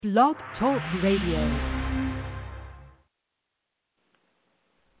Blog Talk Radio.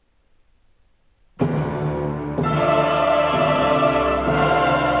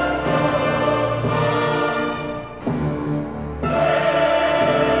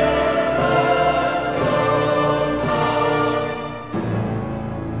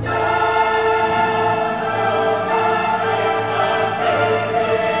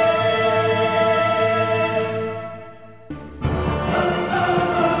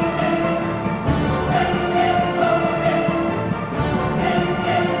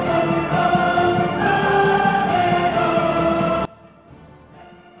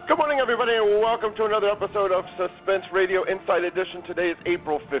 Welcome to another episode of Suspense Radio Inside Edition. Today is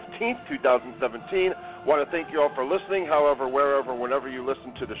April 15th, 2017. Want to thank you all for listening, however, wherever, whenever you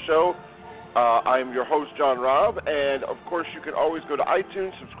listen to the show. I am your host, John Robb, and of course you can always go to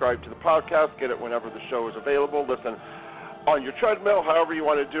iTunes, subscribe to the podcast, get it whenever the show is available. Listen on your treadmill, however you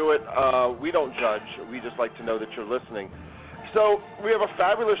want to do it. We don't judge. We just like to know that you're listening. So we have a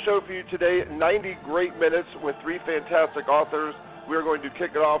fabulous show for you today, 90 great minutes with three fantastic authors. We're going to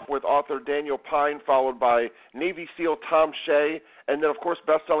kick it off with author Daniel Pine, followed by Navy SEAL Tom Shea, and then, of course,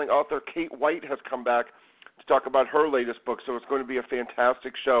 best-selling author Kate White has come back to talk about her latest book, so it's going to be a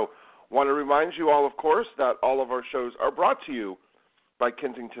fantastic show. Want to remind you all, of course, that all of our shows are brought to you by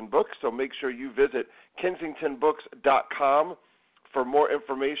Kensington Books, so make sure you visit kensingtonbooks.com for more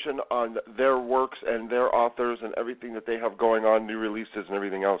information on their works and their authors and everything that they have going on, new releases and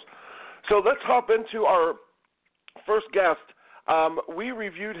everything else. So let's hop into our first guest. We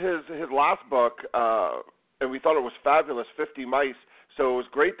reviewed his last book, and we thought it was fabulous, 50 Mice. So it was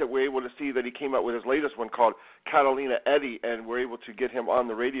great that we're able to see that he came out with his latest one called Catalina Eddie, and we're able to get him on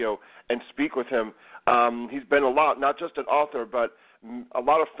the radio and speak with him. He's been a lot, not just an author, but a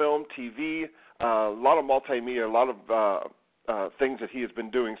lot of film, TV, a lot of multimedia, a lot of things that he has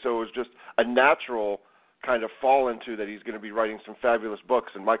been doing. So it was just a natural kind of fall into that he's going to be writing some fabulous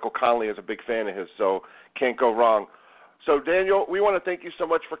books, and Michael Connelly is a big fan of his, so can't go wrong. So, Daniel, we want to thank you so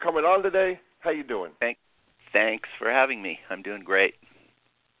much for coming on today. How you doing? Thanks for having me. I'm doing great.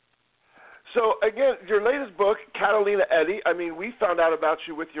 So, again, your latest book, Catalina Eddie, I mean, we found out about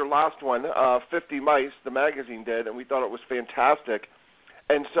you with your last one, 50 Mice, the magazine did, and we thought it was fantastic.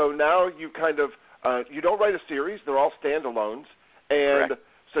 And so now you kind of, you don't write a series. They're all standalones. And Correct.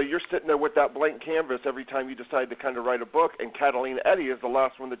 So you're sitting there with that blank canvas every time you decide to kind of write a book, and Catalina Eddie is the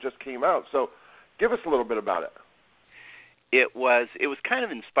last one that just came out. So give us a little bit about it. It was kind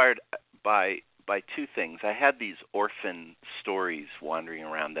of inspired by two things. I had these orphan stories wandering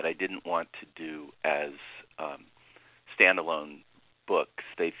around that I didn't want to do as standalone books.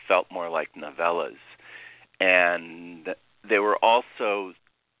 They felt more like novellas, and they were also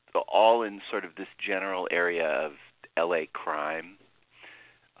all in sort of this general area of L.A. crime,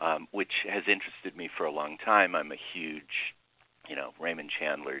 which has interested me for a long time. I'm a huge, Raymond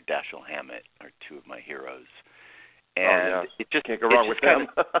Chandler, Dashiell Hammett are two of my heroes. And it just can't go wrong with them.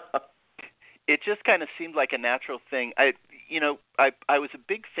 It just kind of seemed like a natural thing. I was a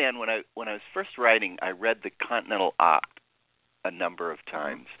big fan when I was first writing. I read the Continental Op a number of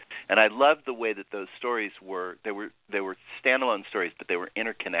times, and I loved the way that those stories were. They were standalone stories, but they were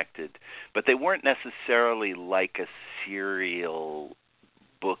interconnected. But they weren't necessarily like a serial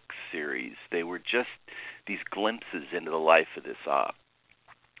book series. They were just these glimpses into the life of this op.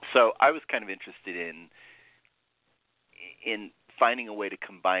 So I was kind of interested in finding a way to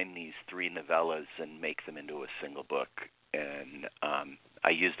combine these three novellas and make them into a single book. And I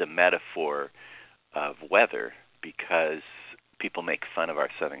used a metaphor of weather because people make fun of our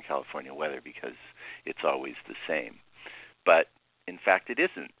Southern California weather because it's always the same. But in fact, it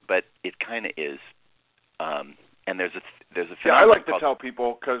isn't. But it kind of is. And there's a phenomenon. Yeah, I like to tell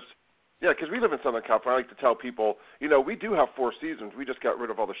people because we live in Southern California. I like to tell people, we do have 4 seasons. We just got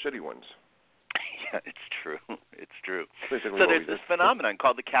rid of all the shitty ones. Yeah, it's true. It's true. Basically so there's this phenomenon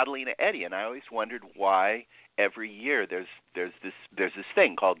called the Catalina Eddy, and I always wondered why every year there's this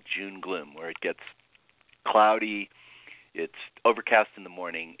thing called June gloom, where it gets cloudy, it's overcast in the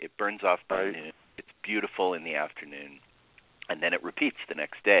morning, it burns off by noon, it's beautiful in the afternoon, and then it repeats the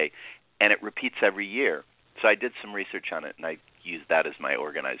next day, and it repeats every year. So I did some research on it, and I used that as my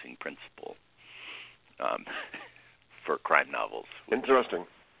organizing principle for crime novels. Interesting.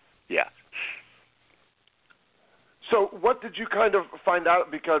 Yeah. So what did you kind of find out?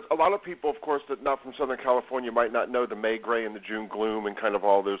 Because a lot of people, of course, that not from Southern California might not know the May Gray and the June gloom and kind of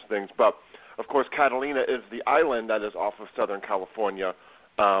all those things. But, of course, Catalina is the island that is off of Southern California.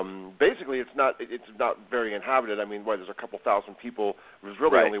 Basically, it's not very inhabited. I mean, there's a couple thousand people. There's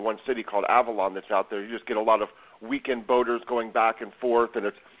really only one city called Avalon that's out there. You just get a lot of weekend boaters going back and forth, and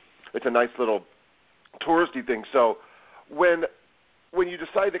it's it's a nice little touristy thing. So when you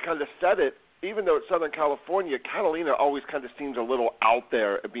decide to kind of set it, even though it's Southern California, Catalina always kind of seems a little out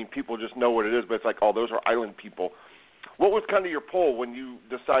there. I mean, people just know what it is, but it's like, oh, those are island people. What was kind of your pull when you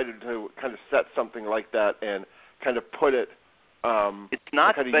decided to kind of set something like that and kind of put it, it's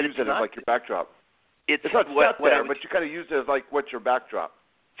not, kind of but use it as like your backdrop? It's not what, set there, but you kind of use it as like what's your backdrop.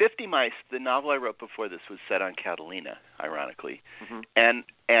 50 Mice, the novel I wrote before this, was set on Catalina, ironically. Mm-hmm.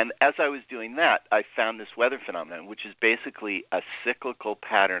 And as I was doing that, I found this weather phenomenon, which is basically a cyclical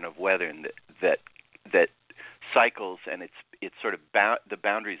pattern of weather that cycles, and it's sort of the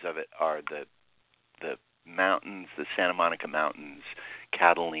boundaries of it are the mountains, the Santa Monica Mountains,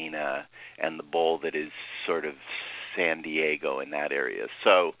 Catalina, and the bowl that is sort of San Diego in that area.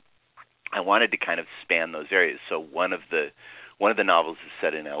 So I wanted to kind of span those areas. So one of the novels is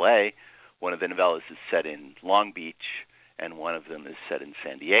set in L.A., one of the novellas is set in Long Beach, and one of them is set in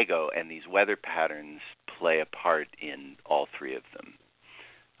San Diego, and these weather patterns play a part in all three of them.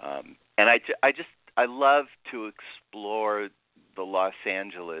 And I love to explore the Los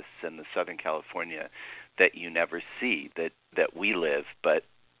Angeles and the Southern California that you never see, that we live, but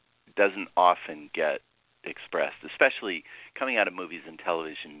doesn't often get expressed, especially coming out of movies and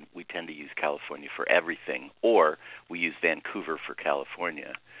television. We tend to use California for everything, or we use Vancouver for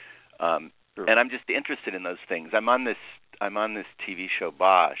California. Sure. And I'm just interested in those things. I'm on this TV show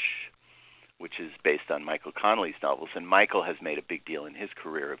Bosch, which is based on Michael Connelly's novels, and Michael has made a big deal in his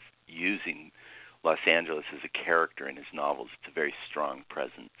career of using Los Angeles as a character in his novels. It's a very strong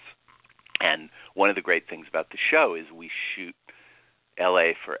presence. And one of the great things about the show is we shoot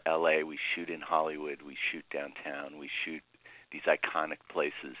L.A. for L.A., we shoot in Hollywood, we shoot downtown, we shoot these iconic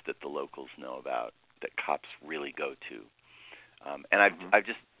places that the locals know about, that cops really go to. And I've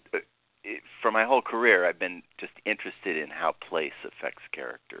just, for my whole career, I've been just interested in how place affects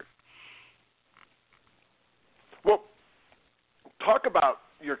character. Well, talk about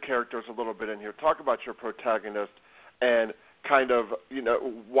your characters a little bit in here. Talk about your protagonist and kind of,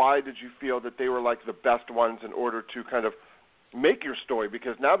 why did you feel that they were like the best ones in order to kind of make your story?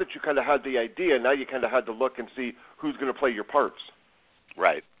 Because now that you kind of had the idea, now you kind of had to look and see who's going to play your parts.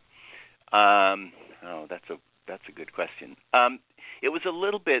 Right. That's a good question. It was a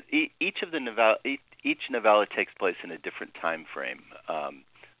little bit. Each novella takes place in a different time frame. The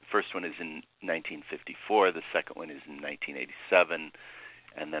first one is in 1954. The second one is in 1987,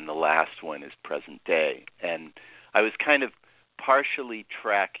 and then the last one is present day. And I was kind of partially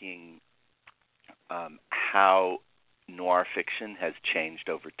tracking how noir fiction has changed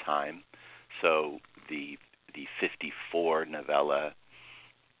over time. So the 54 novella,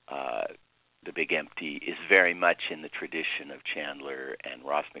 The Big Empty, is very much in the tradition of Chandler and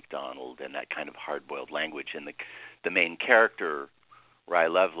Ross MacDonald and that kind of hard-boiled language. And the main character, Rye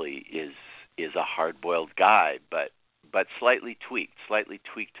Lovely, is a hard-boiled guy, but slightly tweaked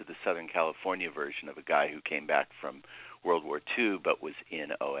to the Southern California version of a guy who came back from World War II but was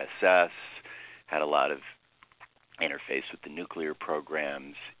in OSS, had a lot of interface with the nuclear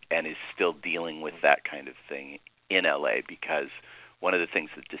programs, and is still dealing with that kind of thing in LA, because one of the things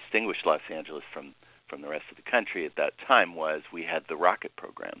that distinguished Los Angeles from the rest of the country at that time was we had the rocket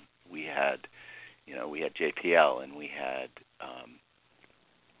program. We had JPL, and we had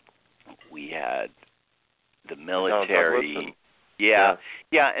the military. Yeah,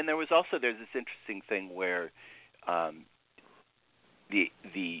 and there's this interesting thing where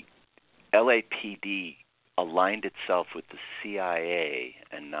the LAPD aligned itself with the CIA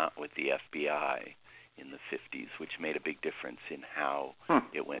and not with the FBI in the 50s, which made a big difference in how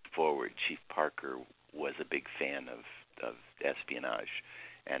it went forward. Chief Parker was a big fan of espionage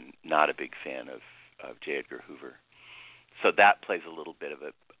and not a big fan of J. Edgar Hoover. So that plays a little bit of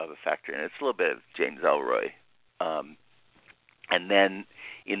a factor, and it's a little bit of James Ellroy. And then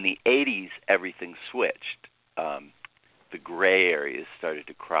in the 80s, everything switched. The gray areas started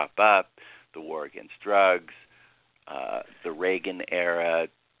to crop up, the war against drugs, the Reagan era,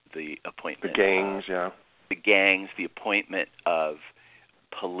 the appointment the gangs, the appointment of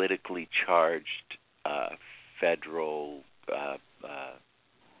politically charged federal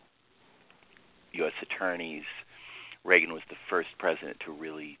U.S. attorneys. Reagan was the first president to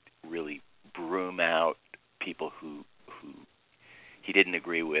really broom out people who he didn't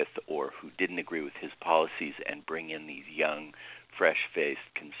agree with or who didn't agree with his policies, and bring in these young, fresh-faced,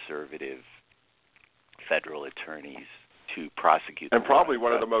 conservative federal attorneys to prosecute. And probably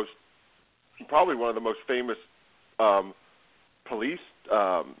one of the most famous police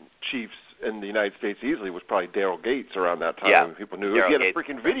chiefs in the United States easily was probably Daryl Gates around that time. Yeah. People knew he had a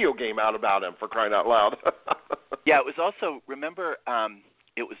freaking video game out about him, for crying out loud. Yeah, it was also, remember,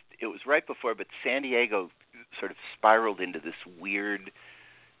 it right before, but San Diego sort of spiraled into this weird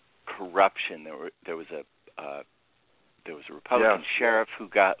corruption. There was a Republican sheriff who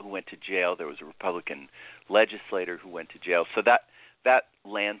went to jail. There was a Republican legislator who went to jail. So that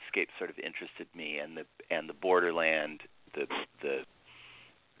landscape sort of interested me, and the borderland, the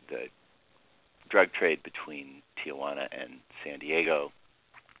drug trade between Tijuana and San Diego,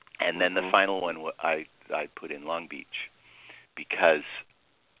 and then the final one I put in Long Beach, because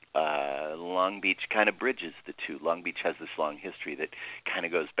Long Beach kind of bridges the two. Long Beach has this long history that kind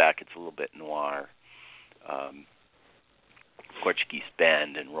of goes back. It's a little bit noir. Portuguese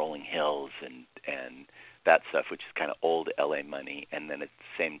Bend and Rolling Hills and that stuff, which is kind of old LA money, and then at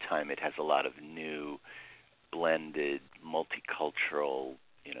the same time it has a lot of new, blended, multicultural,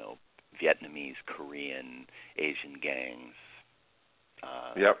 Vietnamese, Korean, Asian gangs.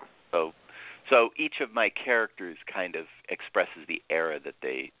 Yep. So each of my characters kind of expresses the era that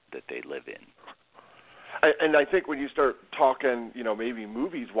they live in. And I think when you start talking, maybe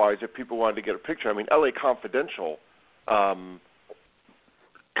movies-wise, if people wanted to get a picture, I mean, L.A. Confidential kind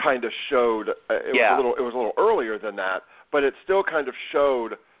of showed it was a little earlier than that, but it still kind of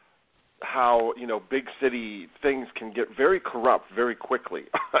showed how big city things can get very corrupt very quickly.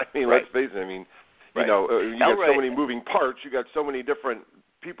 I mean, right. Let's face it. I mean, right. You got so many moving parts, you got so many different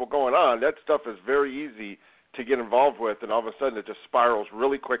people going on. That stuff is very easy to get involved with, and all of a sudden it just spirals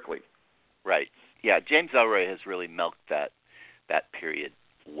really quickly. Right. Yeah. James Ellroy has really milked that period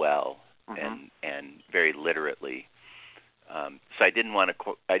well and very literately. So I didn't want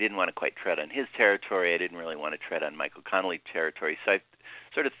to quite tread on his territory. I didn't really want to tread on Michael Connelly territory. So I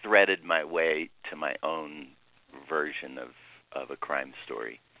sort of threaded my way to my own version of a crime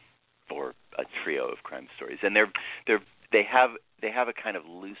story, or a trio of crime stories. And they have a kind of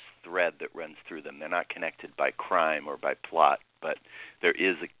loose thread that runs through them. They're not connected by crime or by plot, but there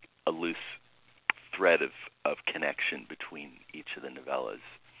is a loose thread of connection between each of the novellas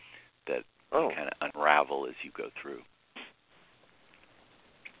that kind of unravel as you go through.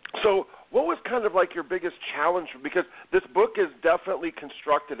 So what was kind of like your biggest challenge? Because this book is definitely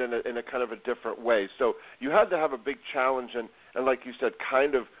constructed in a kind of a different way. So you had to have a big challenge and like you said,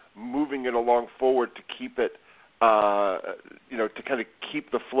 kind of moving it along forward to keep it, to kind of keep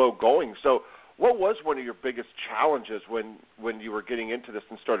the flow going. So what was one of your biggest challenges when you were getting into this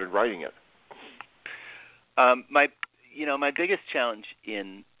and started writing it? My biggest challenge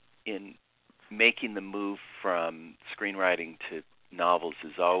in making the move from screenwriting to novels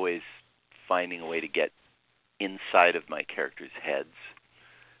is always finding a way to get inside of my characters' heads.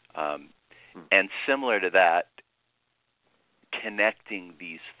 And similar to that, connecting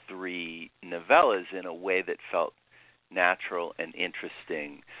these three novellas in a way that felt natural and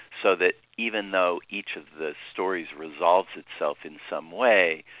interesting, so that even though each of the stories resolves itself in some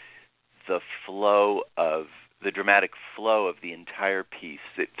way, the dramatic flow of the entire piece,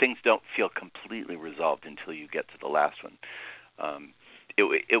 things don't feel completely resolved until you get to the last one.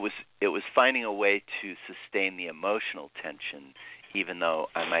 It was finding a way to sustain the emotional tension, even though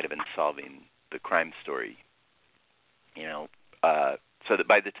I might have been solving the crime story. So that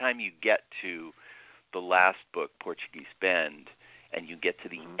by the time you get to the last book, Portuguese Bend, and you get to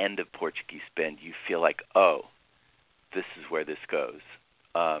the end of Portuguese Bend, you feel like, oh, this is where this goes.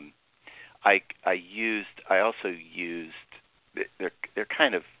 I also used they're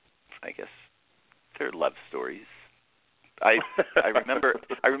kind of, I guess, they're love stories. I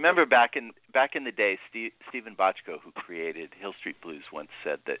remember back in the day, Stephen Bochco, who created Hill Street Blues, once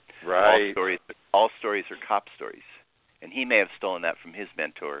said that all stories are cop stories, and he may have stolen that from his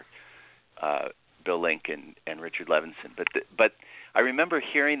mentor, Bill Link and Richard Levinson. But I remember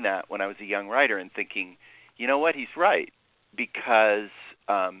hearing that when I was a young writer and thinking, you know what, he's right, because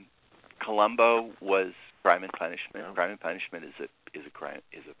Columbo was Crime and Punishment. Yeah. Crime and Punishment is a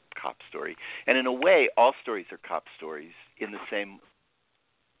cop story, and in a way, all stories are cop stories in the same,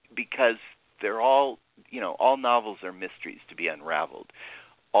 because they're all novels are mysteries to be unraveled.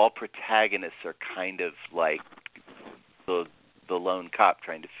 All protagonists are kind of like the lone cop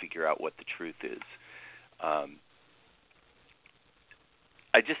trying to figure out what the truth is. I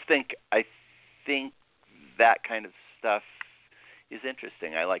think that kind of stuff is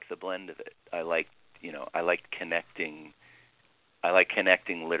interesting. I like the blend of it. I like connecting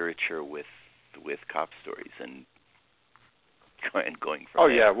literature with cop stories and going from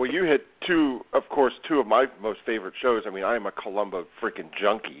there. Yeah, well, you hit two of my most favorite shows. I mean, I am a Columbo freaking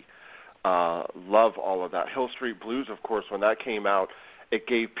junkie. Love all of that. Hill Street Blues, of course, when that came out, it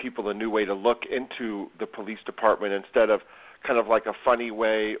gave people a new way to look into the police department instead of kind of like a funny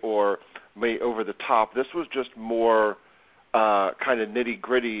way or over the top. This was just more kind of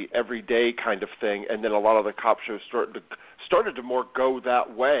nitty-gritty, everyday kind of thing, and then a lot of the cop shows started to more go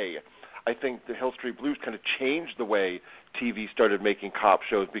that way. I think the Hill Street Blues kind of changed the way TV started making cop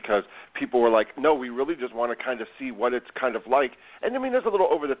shows because people were like, no, we really just want to kind of see what it's kind of like. And I mean, there's a little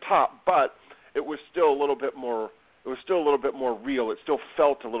over the top, but it was still a little bit more. It was still a little bit more real. It still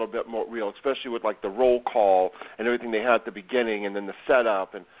felt a little bit more real, especially with like the roll call and everything they had at the beginning, and then the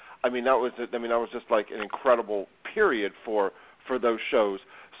setup. And I mean, that was just like an incredible period for those shows.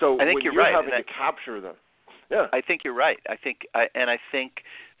 So I think when you're you're right, having to capture them, yeah, I think you're right. I think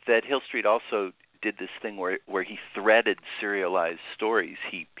that Hill Street also did this thing where he threaded serialized stories.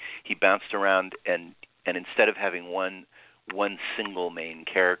 He bounced around and instead of having one single main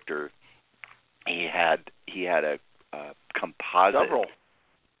character, he had a composite. Several.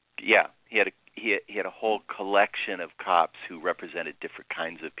 Yeah, he had a whole collection of cops who represented different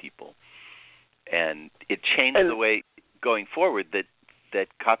kinds of people, and it changed the way going forward that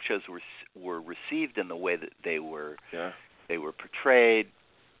cop shows were received in the way that they were portrayed.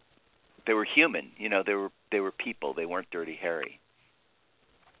 They were human, they were people. They weren't Dirty Harry.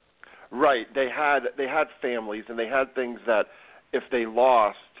 Right. They had families, and they had things that if they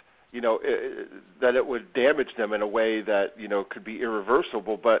lost, that it would damage them in a way that could be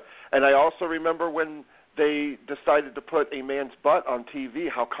irreversible. And I also remember when they decided to put a man's butt on TV,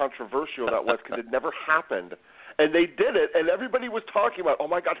 how controversial that was because it never happened. And they did it, and everybody was talking about, oh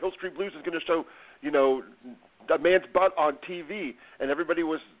my God, Hill Street Blues is going to show, a man's butt on TV, and everybody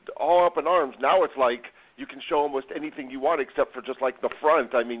was all up in arms. Now it's like you can show almost anything you want except for just like the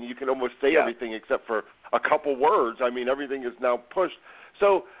front. I mean, you can almost say everything except for a couple words. I mean, everything is now pushed.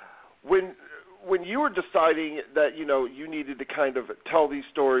 So when you were deciding that you needed to kind of tell these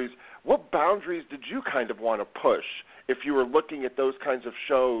stories, what boundaries did you kind of want to push if you were looking at those kinds of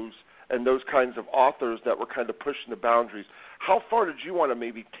shows and those kinds of authors that were kind of pushing the boundaries? How far did you want to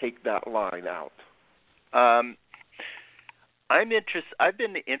maybe take that line out? I've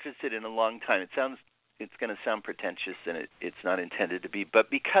been interested in a long time. It's going to sound pretentious, and it's not intended to be, but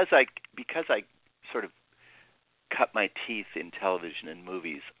because I sort of cut my teeth in television and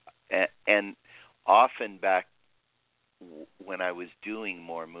movies, and often back when I was doing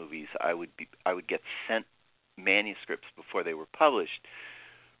more movies, I would get sent manuscripts before they were published,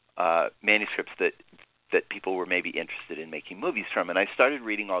 manuscripts that people were maybe interested in making movies from. And I started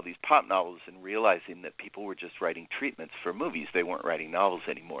reading all these pop novels and realizing that people were just writing treatments for movies. They weren't writing novels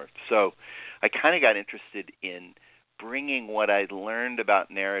anymore. So I kind of got interested in bringing what I'd learned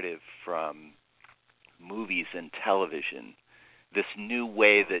about narrative from movies and television, this new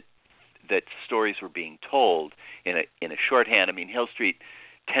way that stories were being told in a shorthand. I mean, Hill Street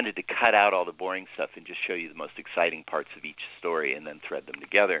tended to cut out all the boring stuff and just show you the most exciting parts of each story and then thread them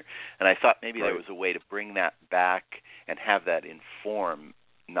together. And I thought maybe there was a way to bring that back and have that inform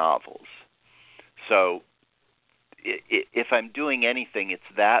novels. So if I'm doing anything, it's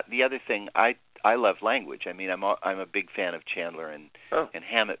that. The other thing, I love language. I mean, I'm a big fan of Chandler and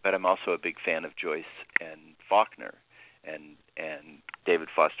Hammett, but I'm also a big fan of Joyce and Faulkner and David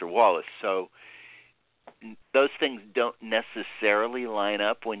Foster Wallace. So those things don't necessarily line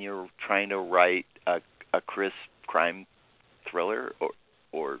up when you're trying to write a crisp crime thriller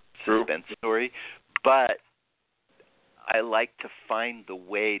or suspense story, but I like to find the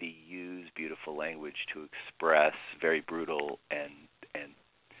way to use beautiful language to express very brutal and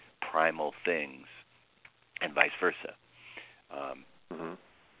primal things, and vice versa.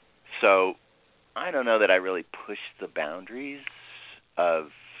 So I don't know that I really push the boundaries of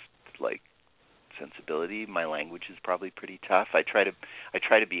like sensibility. My language is probably pretty tough. I try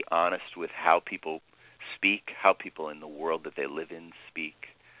to be honest with how people speak, how people in the world that they live in speak,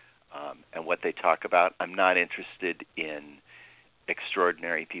 and what they talk about. I'm not interested in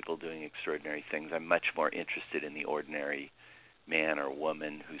extraordinary people doing extraordinary things. I'm much more interested in the ordinary man or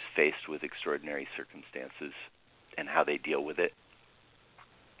woman who's faced with extraordinary circumstances and how they deal with it.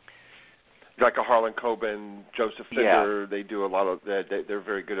 Like a Harlan Coben, Joseph Finder, they do a lot of that. They're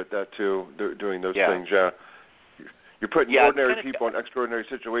very good at that too. They're doing those things. Yeah, you're putting ordinary people in extraordinary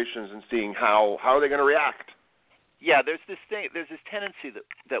situations and seeing how are they going to react. Yeah, there's this tendency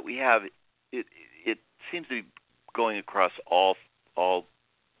that we have. It seems to be going across all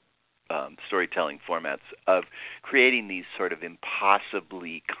storytelling formats of creating these sort of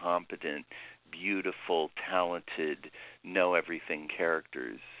impossibly competent, beautiful, talented, know everything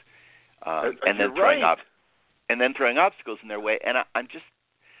characters. And then throwing obstacles in their way, and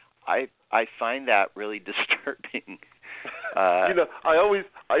I find that really disturbing I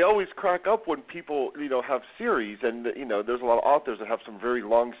always crack up when people, have series, and there's a lot of authors that have some very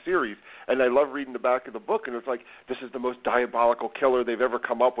long series, and I love reading the back of the book, and it's like, this is the most diabolical killer they've ever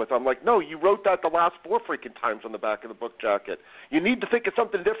come up with. I'm like, no, you wrote that the last 4 freaking times on the back of the book jacket. You need to think of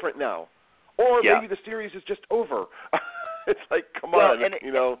something different now, or maybe the series is just over. It's like, come on,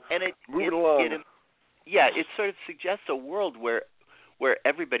 move it along. It sort of suggests a world where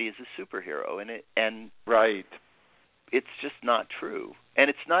everybody is a superhero, and right. It's just not true, and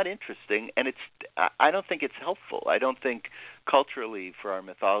it's not interesting, and I don't think it's helpful. I don't think culturally for our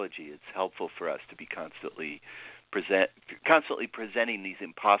mythology it's helpful for us to be constantly presenting these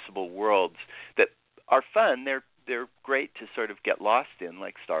impossible worlds that are fun. They're great to sort of get lost in,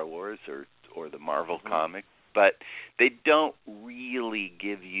 like Star Wars or the Marvel comics, but they don't really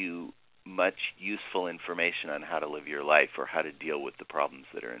give you much useful information on how to live your life or how to deal with the problems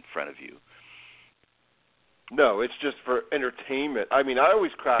that are in front of you. No, it's just for entertainment. I mean, I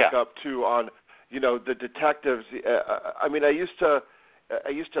always crack up too on, the detectives. I used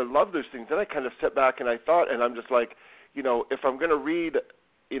to love those things. Then I kind of sit back and I thought, and I'm just like, if I'm going to read,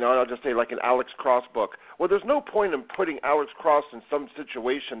 and I'll just say like an Alex Cross book. Well, there's no point in putting Alex Cross in some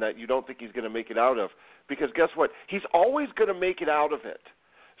situation that you don't think he's going to make it out of, because guess what? He's always going to make it out of it.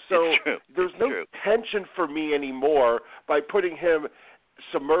 So there's no tension for me anymore by putting him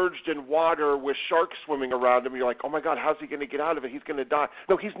submerged in water with sharks swimming around him. You're like, oh my God, how's he going to get out of it? He's going to die.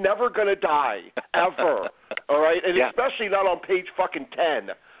 No, he's never going to die, ever. All right? And especially not on page fucking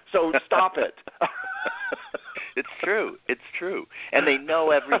 10. So stop it. It's true. And they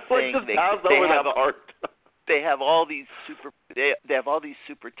know everything. They have all these they have all these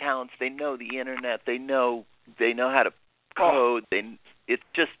super talents. They know the internet. They know how to code. It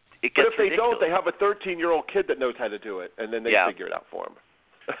gets But if they ridiculous. don't, they have a 13-year-old kid that knows how to do it, and then they figure it out for him.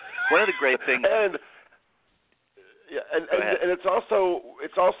 One of the great things. and it's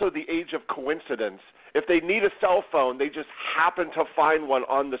also the age of coincidence. If they need a cell phone, they just happen to find one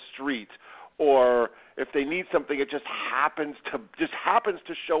on the street, or if they need something, it just happens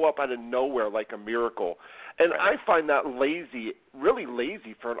to show up out of nowhere like a miracle. And I find that really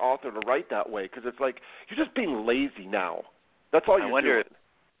lazy for an author to write that way, because it's like you're just being lazy now. That's all you're doing.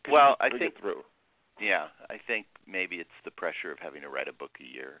 Well, I think maybe it's the pressure of having to write a book a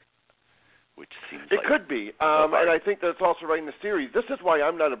year, which seems it could be. And I think that's also writing the series. This is why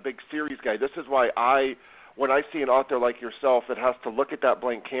I'm not a big series guy. This is why when I see an author like yourself that has to look at that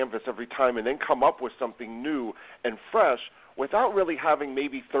blank canvas every time and then come up with something new and fresh without really having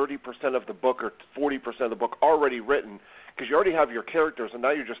maybe 30% of the book or 40% of the book already written, because you already have your characters and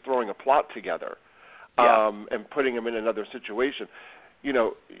now you're just throwing a plot together and putting them in another situation.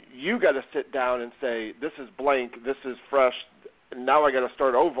 You got to sit down and say, this is blank, this is fresh, and now I got to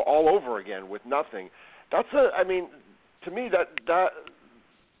start all over again with nothing. To me, that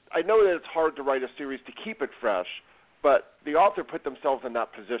I know that it's hard to write a series to keep it fresh, but the author put themselves in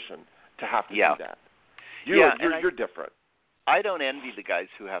that position to have to do that. You're different. I don't envy the guys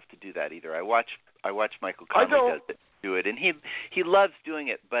who have to do that either. I watch Michael Conley do it, and he loves doing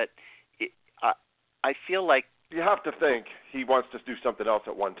it, but I feel like you have to think he wants to do something else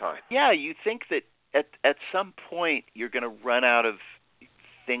at one time. Yeah, you think that at some point you're going to run out of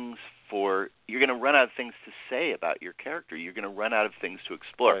things to say about your character. You're going to run out of things to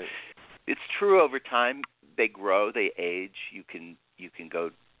explore. Right. It's true over time. They grow, they age. You can go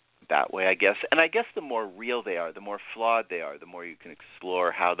that way, I guess. And I guess the more real they are, the more flawed they are, the more you can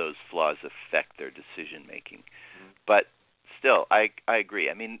explore how those flaws affect their decision making. Mm-hmm. But still, I agree.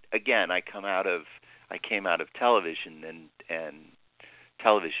 I mean, again, I came out of television, and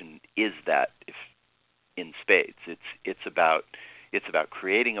television is that in spades. It's about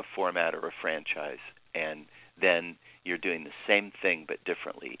creating a format or a franchise, and then you're doing the same thing but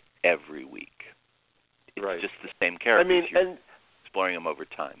differently every week. It's just the same characters. You're exploring them over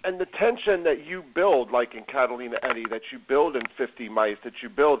time. And the tension that you build, like in Catalina Eddy, that you build in 50 Mice, that you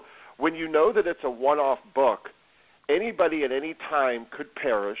build when you know that it's a one-off book. Anybody at any time could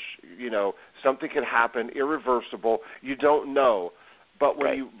perish. Something could happen, irreversible. You don't know, but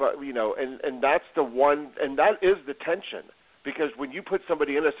and that's the one, and that is the tension, because when you put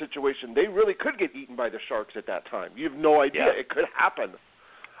somebody in a situation, they really could get eaten by the sharks at that time. You have no idea. It could happen,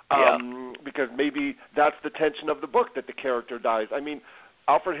 because maybe that's the tension of the book, that the character dies. I mean,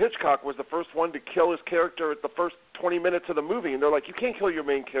 Alfred Hitchcock was the first one to kill his character at the first 20 minutes of the movie, and they're like, "You can't kill your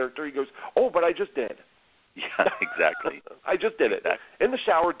main character." He goes, "Oh, but I just did." Yeah, exactly. I just did it. In the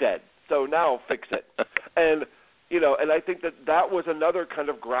shower, dead. So now fix it. And I think that was another kind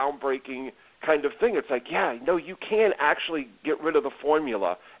of groundbreaking kind of thing. It's like, yeah, no, you can actually get rid of the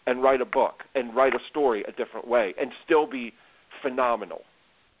formula and write a book and write a story a different way and still be phenomenal.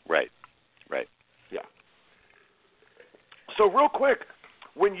 Right. Yeah. So real quick,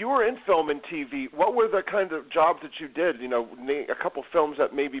 when you were in film and TV, what were the kind of jobs that you did? You know, a couple films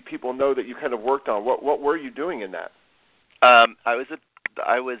that maybe people know that you kind of worked on. What were you doing in that? In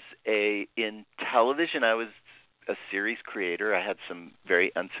television. I was a series creator. I had some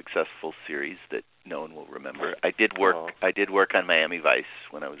very unsuccessful series that no one will remember. I did work on Miami Vice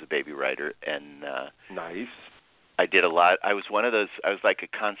when I was a baby writer, and nice. I did a lot. I was one of those. I was like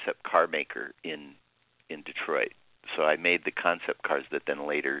a concept car maker in Detroit. So I made the concept cars that then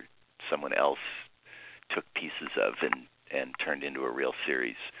later someone else took pieces of and turned into a real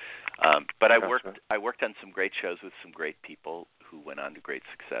series. But I worked on some great shows with some great people who went on to great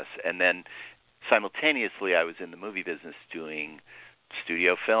success. And then simultaneously, I was in the movie business doing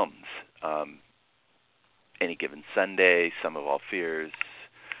studio films. Any Given Sunday, Sum of All Fears,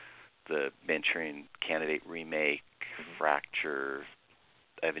 the Manchurian Candidate remake, Fracture.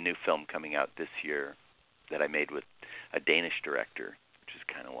 I have a new film coming out this year that I made with a Danish director, which is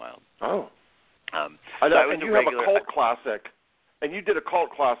kind of wild. Oh. I know, and you have a cult classic. And you did a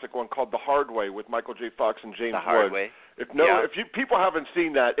cult classic one called The Hard Way with Michael J. Fox and James Woods. The Hard Way. If people haven't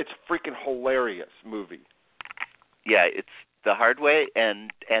seen that, it's a freaking hilarious movie. Yeah, it's The Hard Way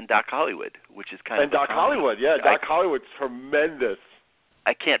and Doc Hollywood, which is kind of Doc Hollywood, yeah. Doc Hollywood's tremendous.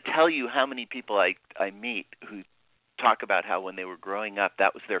 I can't tell you how many people I meet who talk about how when they were growing up,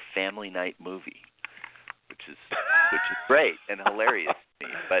 that was their family night movie, which is great and hilarious to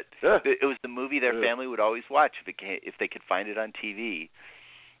me. But it was the movie their family would always watch. If they could find it on TV,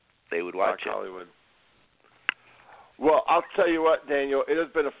 they would watch Doc Hollywood. Well, I'll tell you what, Daniel, it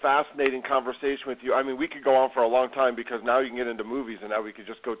has been a fascinating conversation with you. I mean, we could go on for a long time because now you can get into movies and now we could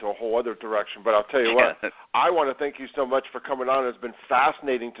just go to a whole other direction. But I'll tell you what, I want to thank you so much for coming on. It's been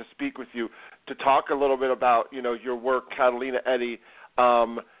fascinating to speak with you, to talk a little bit about, your work, Catalina Eddy.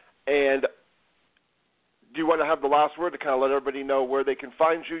 And do you want to have the last word to kind of let everybody know where they can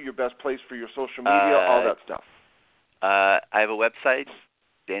find you, your best place for your social media, all that stuff? I have a website,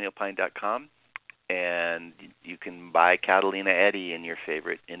 danielpine.com. And you can buy Catalina Eddy in your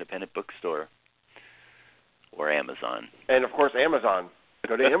favorite independent bookstore or Amazon. And, of course, Amazon.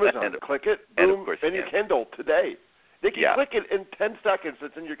 Go to Amazon, click it, boom, in your Kindle today. They can click it in 10 seconds.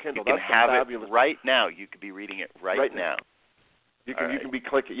 It's in your Kindle. You can That's have fabulous. It right now. You could be reading it right now. You can be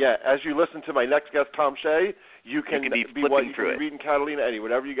clicking. Yeah, as you listen to my next guest, Tom Shea, you can be reading Catalina Eddy,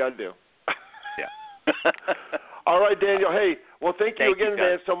 whatever you got to do. Yeah. All right, Daniel. Hey, well, thank you again,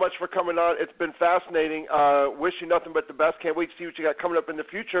 man, so much for coming on. It's been fascinating. Wish you nothing but the best. Can't wait to see what you got coming up in the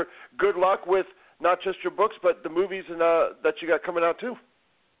future. Good luck with not just your books, but the movies and that you got coming out, too.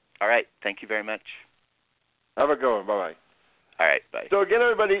 All right. Thank you very much. Have a good one. Bye-bye. All right. Bye. So, again,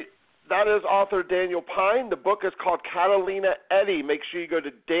 everybody, that is author Daniel Pine. The book is called Catalina Eddy. Make sure you go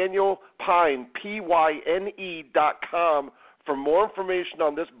to DanielPine, PYNE.com for more information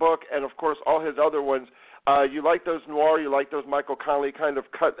on this book and, of course, all his other ones. You like those noir, you like those Michael Connelly kind of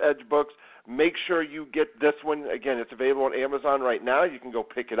cut-edge books, make sure you get this one. Again, it's available on Amazon right now. You can go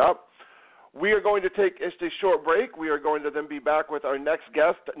pick it up. We are going to take just a short break. We are going to then be back with our next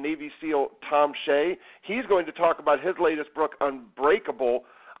guest, Navy SEAL Tom Shea. He's going to talk about his latest book, Unbreakable.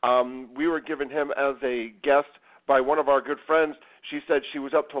 We were given him as a guest by one of our good friends. She said she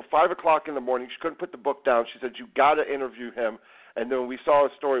was up till 5 o'clock in the morning. She couldn't put the book down. She said, you got to interview him. And then when we saw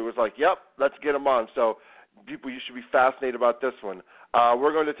his story, it was like, yep, let's get him on. So, people, you should be fascinated about this one.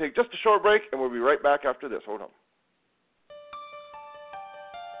 We're going to take just a short break, and we'll be right back after this. Hold on.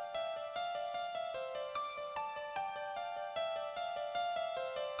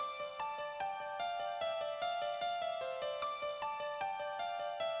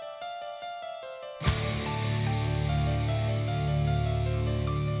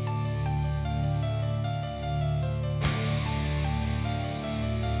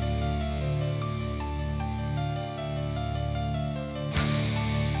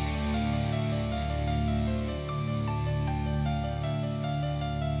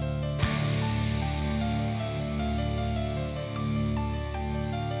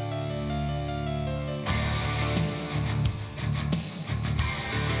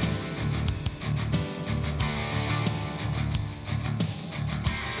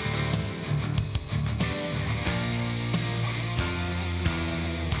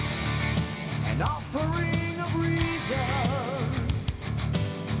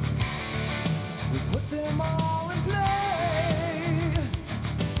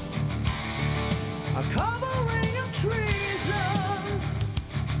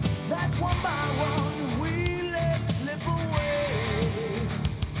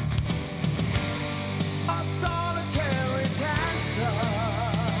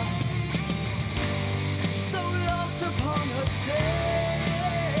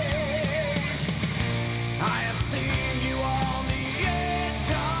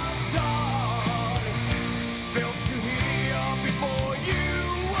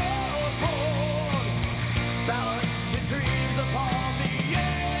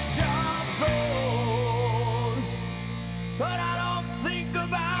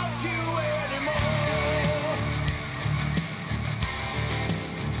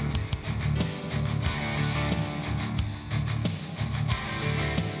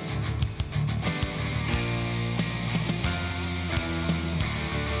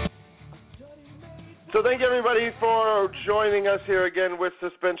 So thank you, everybody, for joining us here again with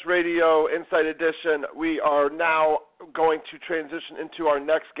Suspense Radio Inside Edition. We are now going to transition into our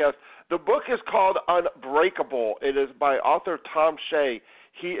next guest. The book is called Unbreakable. It is by author Tom Shea.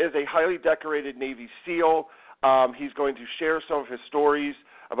 He is a highly decorated Navy SEAL. He's going to share some of his stories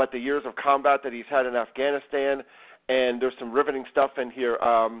about the years of combat that he's had in Afghanistan, and there's some riveting stuff in here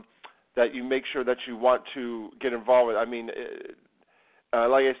that you make sure that you want to get involved with. I mean,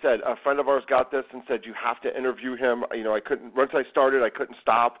 like I said, a friend of ours got this and said you have to interview him. You know, I couldn't. Once I started, I couldn't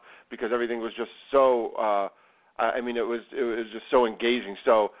stop because everything was just so. It was just so engaging.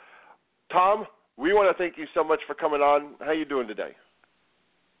 So, Tom, we want to thank you so much for coming on. How you doing today?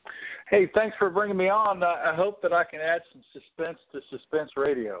 Hey, thanks for bringing me on. I hope that I can add some suspense to Suspense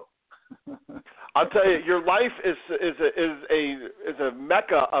Radio. I'll tell you, your life is a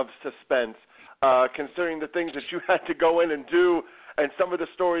mecca of suspense, considering the things that you had to go in and do, and some of the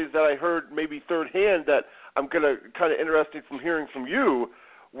stories that I heard maybe third hand that I'm kind of interested from hearing from you,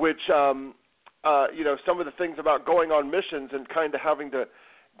 which some of the things about going on missions and kind of having to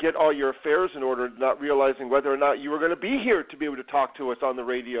get all your affairs in order, not realizing whether or not you were going to be here to be able to talk to us on the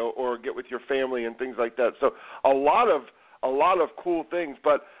radio or get with your family and things like that. So a lot of cool things.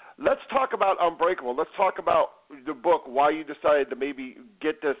 But let's talk about Unbreakable. Let's talk about the book, why you decided to maybe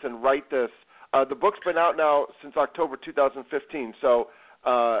get this and write this. The book's been out now since October 2015. So,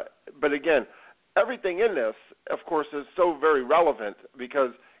 but again, everything in this, of course, is so very relevant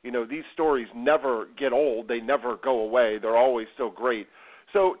because, these stories never get old. They never go away. They're always so great.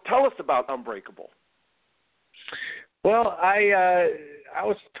 So tell us about Unbreakable. Well, I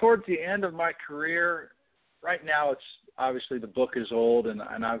was towards the end of my career. Right now, it's obviously the book is old, and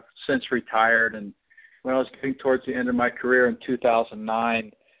I've since retired. And when I was getting towards the end of my career in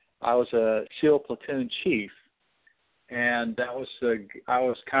 2009, I was a SEAL platoon chief, and I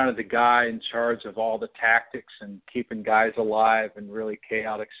was kind of the guy in charge of all the tactics and keeping guys alive in really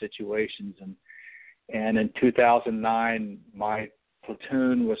chaotic situations. And in 2009, my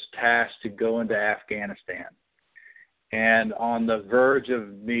platoon was tasked to go into Afghanistan. And on the verge of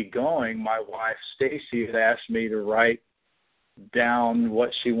me going, my wife, Stacy, had asked me to write down what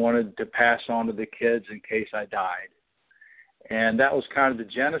she wanted to pass on to the kids in case I died. And that was kind of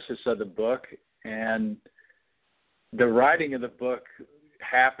the genesis of the book. And the writing of the book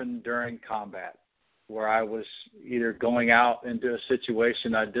happened during combat, where I was either going out into a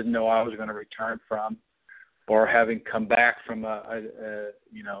situation I didn't know I was going to return from, or having come back from a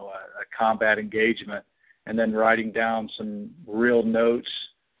combat engagement, and then writing down some real notes,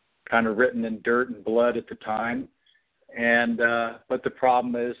 kind of written in dirt and blood at the time. And but the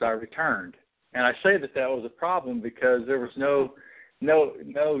problem is I returned, and I say that was a problem because there was no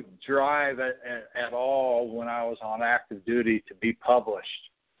drive at all when I was on active duty to be published,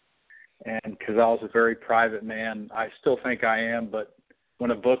 and because I was a very private man. I still think I am, but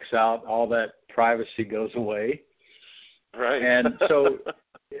when a book's out, all that privacy goes away. Right. And so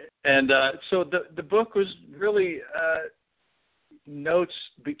the book was really notes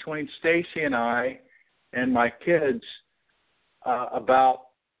between Stacy and I and my kids about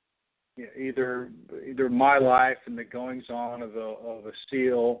either my life and the goings on of a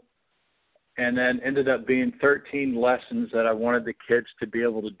SEAL, and then ended up being 13 lessons that I wanted the kids to be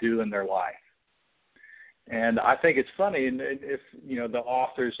able to do in their life. And I think it's funny, and if the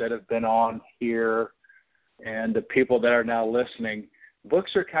authors that have been on here and the people that are now listening,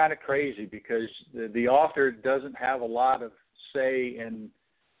 books are kind of crazy because the author doesn't have a lot of say in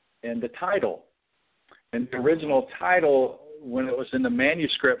the title. And the original title, when it was in the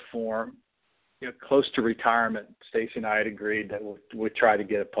manuscript form, close to retirement, Stacy and I had agreed that we'd try to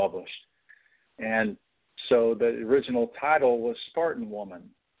get it published. And so the original title was Spartan Woman.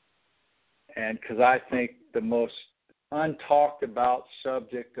 And because I think the most untalked about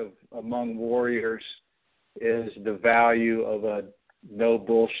subject among warriors is the value of a no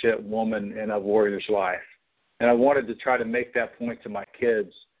bullshit woman in a warrior's life. And I wanted to try to make that point to my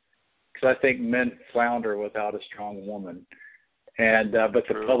kids because I think men flounder without a strong woman. And but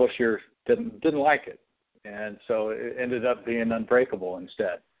the publisher didn't like it, and so it ended up being Unbreakable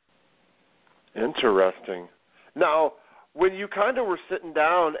instead. Interesting. Now, when you kind of were sitting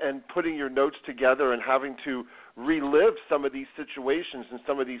down and putting your notes together and having to relive some of these situations and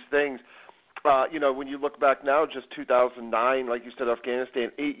some of these things, when you look back now, just 2009, like you said,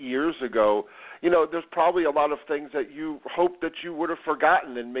 Afghanistan, 8 years ago, there's probably a lot of things that you hope that you would have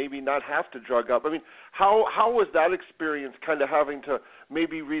forgotten and maybe not have to drug up. I mean, how was that experience, kind of having to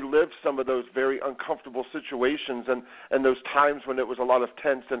maybe relive some of those very uncomfortable situations and those times when it was a lot of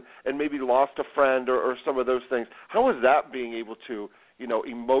tense and maybe lost a friend or some of those things? How was that being able to,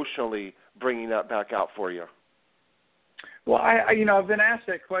 emotionally bringing that back out for you? Well, I've been asked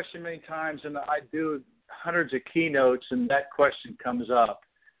that question many times, and I do hundreds of keynotes, and that question comes up,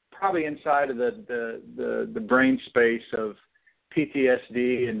 probably inside of the brain space of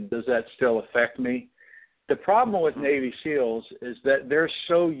PTSD, and does that still affect me? The problem with Navy SEALs is that they're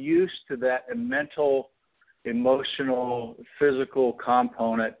so used to that mental, emotional, physical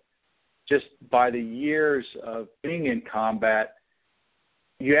component just by the years of being in combat.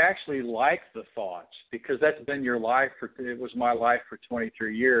 You actually like the thoughts because that's been your life. It was my life for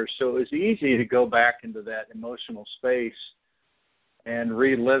 23 years. So it was easy to go back into that emotional space and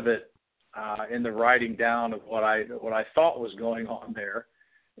relive it in the writing down of what I thought was going on there.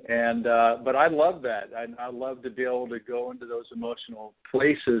 And but I love that. I love to be able to go into those emotional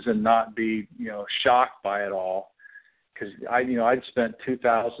places and not be shocked by it all. Because I'd spent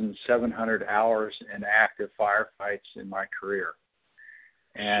 2,700 hours in active firefights in my career.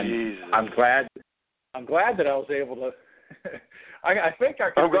 And Jesus. I'm glad that I was able to. I think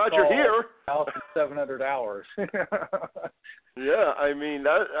I can. I'm glad you're here. 1,700 hours. Yeah, I mean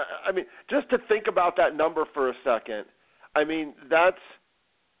just to think about that number for a second.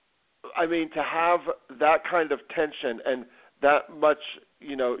 To have that kind of tension and that much,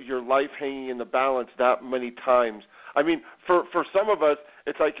 your life hanging in the balance that many times. For some of us,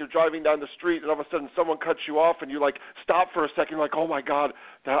 it's like you're driving down the street and all of a sudden someone cuts you off and you stop for a second. You're like, oh my God,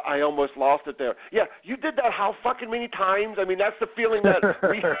 I almost lost it there. Yeah, you did that how fucking many times? That's the feeling that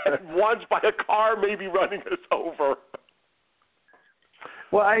we had once by a car maybe running us over.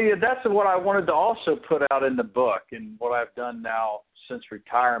 Well, that's what I wanted to also put out in the book, and what I've done now since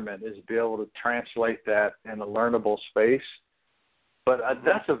retirement is be able to translate that in a learnable space. But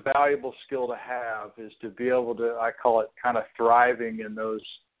that's a valuable skill to have, is to be able to, I call it kind of thriving in those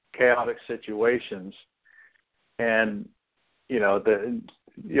chaotic situations. And,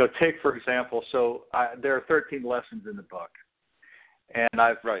 take, for example, there are 13 lessons in the book. And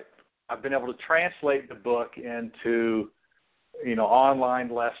I've been able to translate the book into, online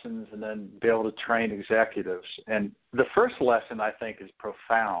lessons and then be able to train executives. And the first lesson, I think, is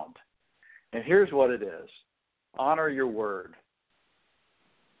profound. And here's what it is. Honor your word.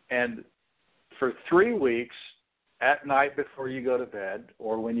 And for 3 weeks, at night before you go to bed,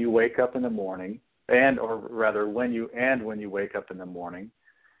 or when you wake up in the morning, when you wake up in the morning,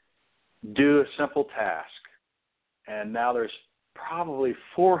 do a simple task. And now there's probably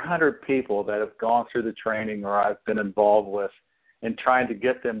 400 people that have gone through the training or I've been involved with in trying to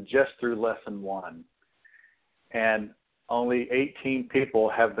get them just through lesson 1. And only 18 people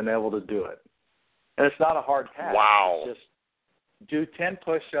have been able to do it. And it's not a hard task. Wow. It's just do 10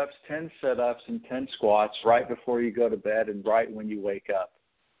 push-ups, 10 sit-ups, and 10 squats right before you go to bed and right when you wake up.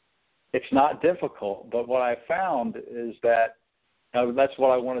 It's not difficult, but what I found is that that's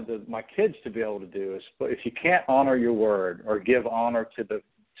what I wanted my kids to be able to do is, but if you can't honor your word or give honor to the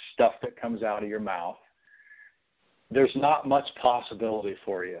stuff that comes out of your mouth, there's not much possibility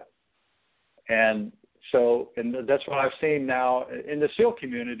for you. And that's what I've seen now in the SEAL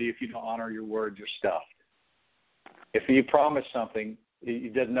community. If you don't honor your word, you're stuffed. If you promise something, you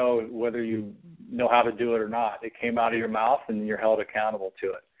didn't know whether you know how to do it or not. It came out of your mouth, and you're held accountable to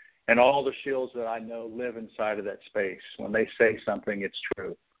it. And all the SEALs that I know live inside of that space. When they say something, it's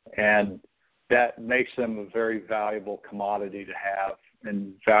true. And that makes them a very valuable commodity to have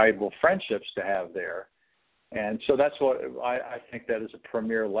and valuable friendships to have there. And so that's what I think that is a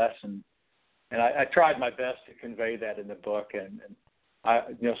premier lesson. And I tried my best to convey that in the book. And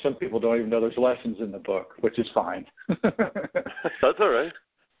some people don't even know there's lessons in the book, which is fine. That's all right.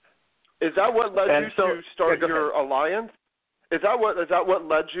 Is that what led you to start your alliance? Is that what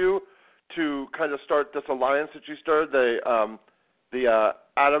led you to kind of start this alliance that you started, the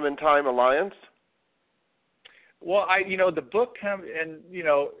Atom and Time Alliance? Well, the book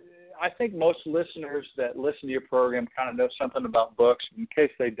I think most listeners that listen to your program kind of know something about books. In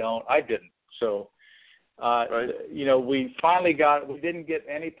case they don't, I didn't. So. Right. We finally we didn't get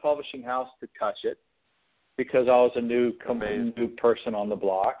any publishing house to touch it because I was a new person on the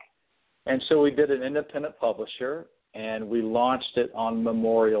block. And so we did an independent publisher, and we launched it on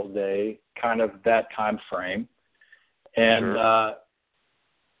Memorial Day, kind of that time frame. And, sure.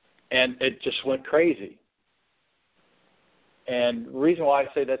 And it just went crazy. And the reason why I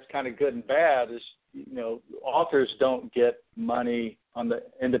say that's kind of good and bad is, authors don't get money on the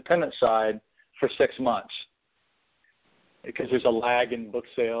independent side for 6 months because there's a lag in book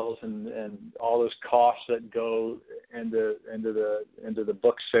sales and all those costs that go into the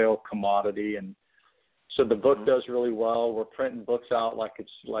book sale commodity. And so the book does really well. We're printing books out like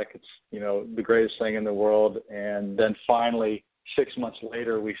it's the greatest thing in the world. And then finally 6 months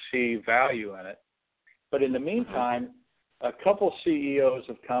later we see value in it. But in the meantime, a couple CEOs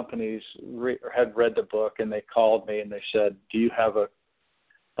of companies had read the book, and they called me and they said, do you have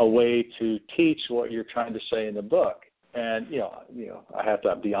a way to teach what you're trying to say in the book? And, I have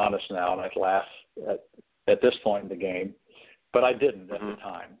to be honest now, and I'd laugh at this point in the game, but I didn't at the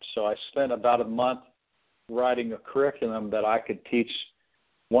time. So I spent about a month writing a curriculum that I could teach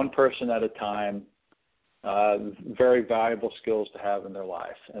one person at a time, very valuable skills to have in their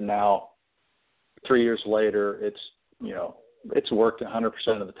life. And now, 3 years later, it's worked 100%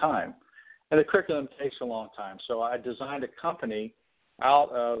 of the time. And the curriculum takes a long time. So I designed a company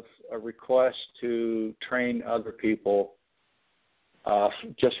out of a request to train other people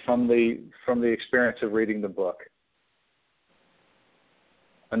just from the experience of reading the book.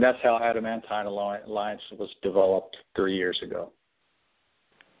 And that's how Adamantine Alliance was developed 3 years ago.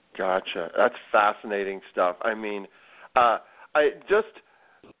 Gotcha. That's fascinating stuff. I mean, I just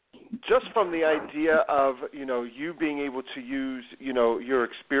from the idea of, you being able to use, your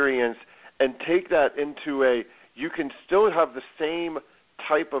experience and take that into you can still have the same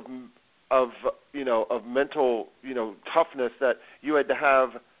type of mental, toughness that you had to have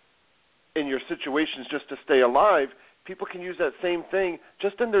in your situations just to stay alive. People can use that same thing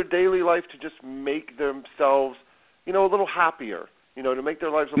just in their daily life to just make themselves, a little happier, to make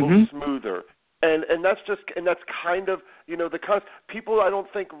their lives a little smoother. And that's kind of, people I don't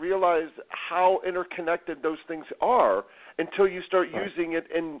think realize how interconnected those things are until you start using it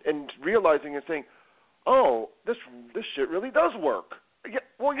and realizing and saying, oh, this shit really does work. Yeah,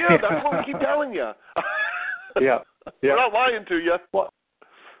 well, yeah, that's what we keep telling you. Yeah. We're not lying to you.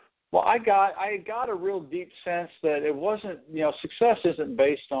 Well, I got a real deep sense that it wasn't, success isn't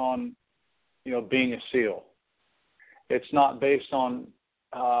based on, being a SEAL. It's not based on,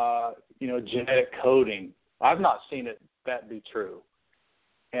 genetic coding. I've not seen that be true.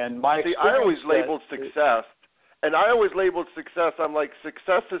 And my experience. I always labeled success. And I always labeled success, I'm like,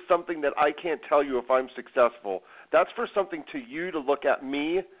 success is something that I can't tell you if I'm successful. That's for something to you to look at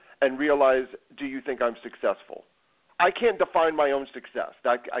me and realize, do you think I'm successful? I can't define my own success.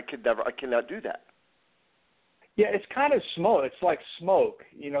 I cannot do that. Yeah, it's kind of smoke. It's like smoke.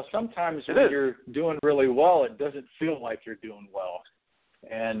 Sometimes when you're doing really well, it doesn't feel like you're doing well.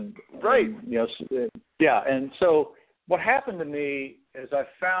 And right. And so what happened to me is I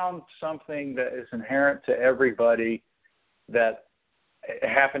found something that is inherent to everybody that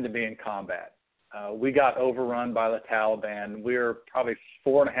happened to be in combat. We got overrun by the Taliban. We were probably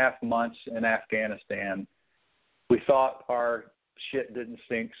 4.5 months in Afghanistan. We thought our shit didn't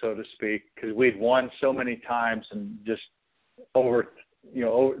sink, so to speak, because we'd won so many times and just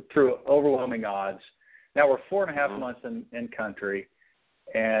through overwhelming odds. Now we're 4.5 months in country,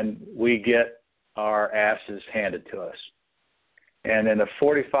 and we get our asses handed to us. And in a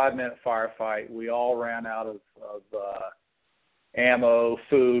 45-minute firefight, we all ran out of ammo,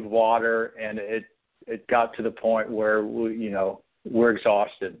 food, water, and it got to the point where we're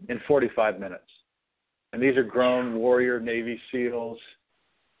exhausted in 45 minutes. And these are grown warrior Navy SEALs.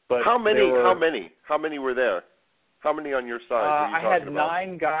 But how many were there? How many on your side? I had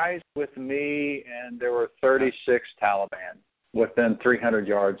 9 guys with me, and there were 36 Taliban within 300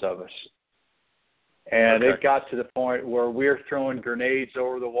 yards of us. And it got to the point where we're throwing grenades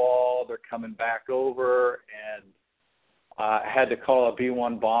over the wall. They're coming back over, and I had to call a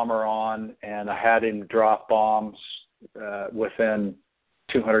B-1 bomber on, and I had him drop bombs within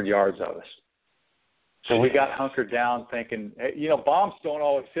 200 yards of us. So we got hunkered down thinking, bombs don't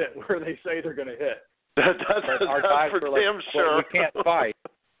always hit where they say they're going to hit. Our guys were like, sure. We can't fight.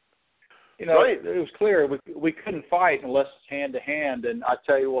 Right. It was clear we couldn't fight unless it's hand-to-hand, and I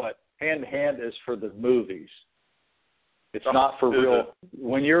tell you what, hand-to-hand is for the movies. It's not for real.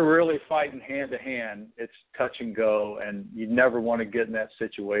 When you're really fighting hand-to-hand, it's touch and go, and you never want to get in that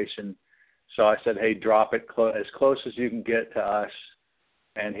situation. So I said, hey, drop it as close as you can get to us.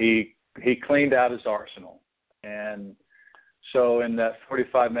 And he cleaned out his arsenal. And so in that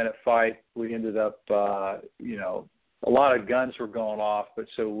 45-minute fight, we ended up, a lot of guns were going off, but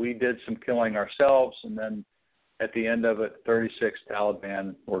so we did some killing ourselves, and then at the end of it, 36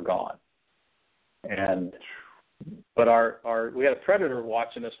 Taliban were gone. But we had a predator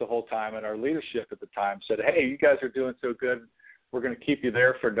watching us the whole time, and our leadership at the time said, hey, you guys are doing so good, we're going to keep you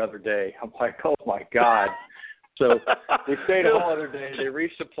there for another day. I'm like, oh, my God. So we stayed a whole other day. They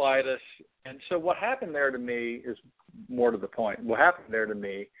resupplied us. And so what happened there to me is more to the point. What happened there to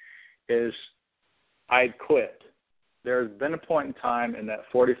me is I'd quit. There had been a point in time in that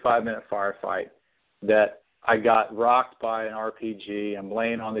 45-minute firefight that I got rocked by an RPG. I'm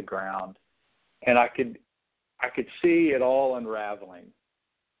laying on the ground, and I I could see it all unraveling,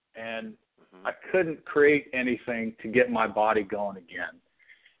 and I couldn't create anything to get my body going again.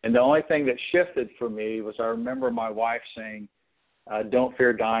 And the only thing that shifted for me was I remember my wife saying, don't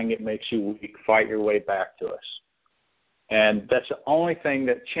fear dying, it makes you weak, fight your way back to us. And that's the only thing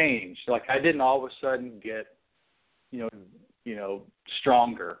that changed. Like, I didn't all of a sudden get,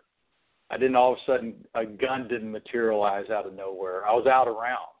 stronger. I didn't all of a sudden, a gun didn't materialize out of nowhere. I was out of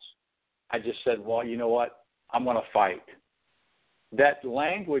rounds. I just said, well, you know what? I'm going to fight. That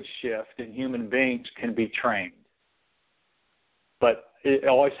language shift in human beings can be trained. But it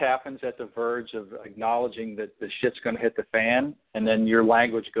always happens at the verge of acknowledging that the shit's going to hit the fan, and then your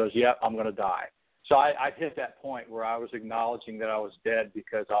language goes, yep, I'm going to die. So I hit that point where I was acknowledging that I was dead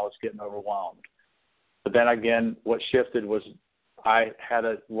because I was getting overwhelmed. But then again, what shifted was I had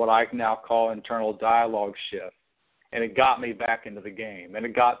what I now call internal dialogue shift, and it got me back into the game, and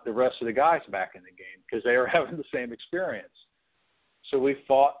it got the rest of the guys back in the game because they were having the same experience. So we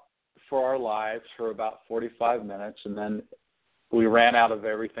fought for our lives for about 45 minutes, and then we ran out of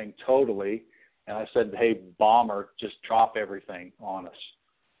everything totally, and I said, hey, bomber, just drop everything on us.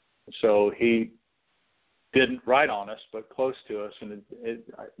 So he didn't right on us, but close to us, and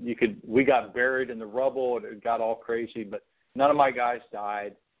we got buried in the rubble, and it got all crazy, but none of my guys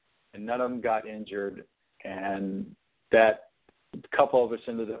died, and none of them got injured, and that a couple of us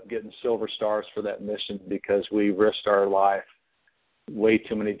ended up getting silver stars for that mission because we risked our life way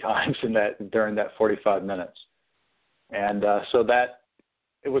too many times during that 45 minutes. And so that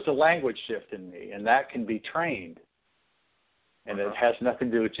it was a language shift in me, and that can be trained. And it has nothing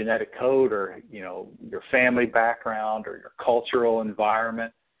to do with genetic code or, your family background or your cultural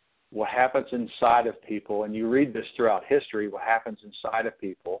environment. What happens inside of people, and you read this throughout history, what happens inside of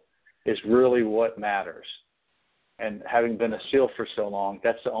people is really what matters. And having been a SEAL for so long,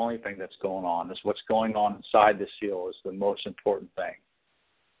 that's the only thing that's going on, is what's going on inside the SEAL is the most important thing.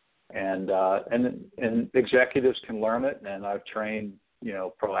 And executives can learn it, and I've trained,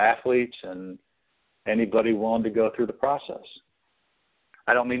 pro athletes and anybody willing to go through the process.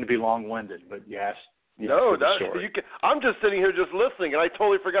 I don't mean to be long-winded, but you asked. No, I'm just sitting here just listening, and I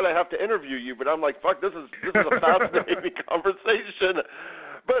totally forgot I have to interview you. But I'm like, fuck, this is a fascinating conversation.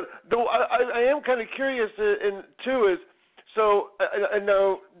 But I am kind of curious, too, is so I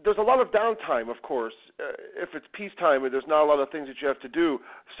know there's a lot of downtime, of course, if it's peacetime and there's not a lot of things that you have to do.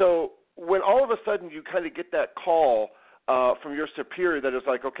 So when all of a sudden you kind of get that call from your superior that is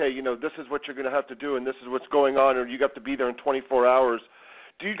like, okay, this is what you're going to have to do, and this is what's going on, or you have to be there in 24 hours.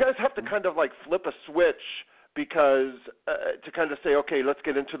 Do you guys have to kind of like flip a switch because to kind of say, okay, let's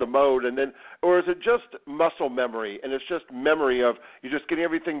get into the mode, and then, or is it just muscle memory, and it's just memory of you're just getting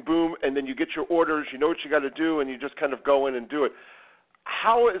everything boom, and then you get your orders, you know what you got to do, and you just kind of go in and do it?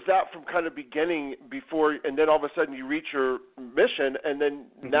 How is that from kind of beginning before, and then all of a sudden you reach your mission, and then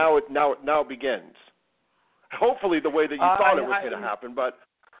now it begins? Hopefully the way that you thought it was going to happen, but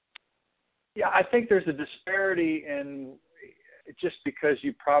yeah, I think there's a disparity in just because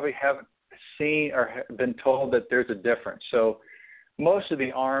you probably haven't seen or been told that there's a difference. So most of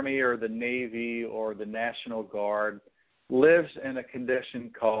the Army or the Navy or the National Guard lives in a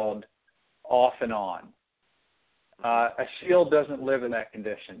condition called off and on. A SEAL doesn't live in that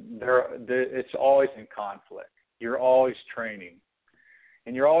condition. It's always in conflict. You're always training.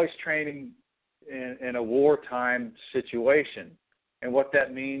 And you're always training in a wartime situation. And what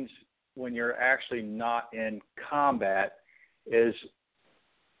that means when you're actually not in combat is,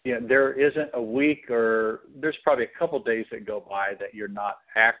 there isn't a week, or there's probably a couple days that go by that you're not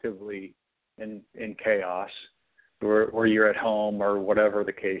actively in chaos, or you're at home or whatever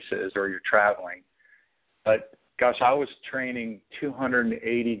the case is, or you're traveling. But gosh, I was training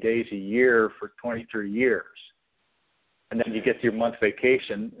 280 days a year for 23 years. And then you get your month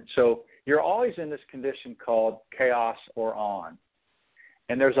vacation. So you're always in this condition called chaos or on.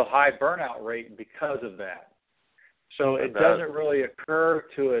 And there's a high burnout rate because of that. So it doesn't really occur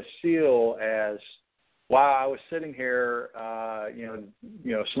to a SEAL as, wow, I was sitting here,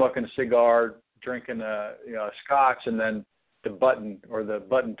 smoking a cigar, drinking a scotch, and then the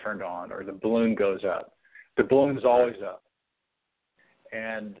button turned on, or the balloon goes up. The balloon's always up.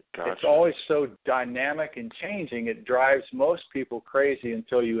 And It's always so dynamic and changing, it drives most people crazy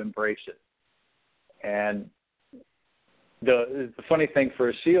until you embrace it. And the funny thing for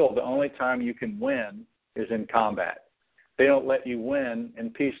a SEAL, the only time you can win is in combat. They don't let you win in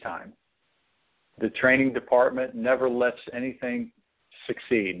peacetime. The training department never lets anything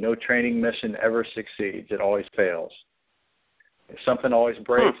succeed. No training mission ever succeeds. It always fails. If something always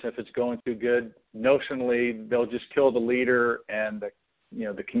breaks, if it's going too good, notionally they'll just kill the leader and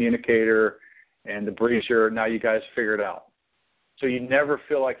the communicator and the breezer, now you guys figure it out. So you never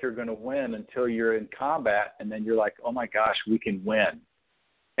feel like you're going to win until you're in combat, and then you're like, oh, my gosh, we can win.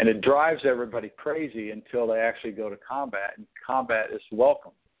 And it drives everybody crazy until they actually go to combat, and combat is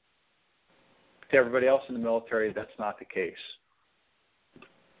welcome. To everybody else in the military, that's not the case.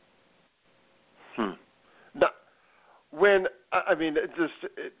 Now,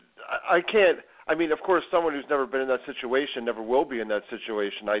 I can't. I mean, of course, someone who's never been in that situation never will be in that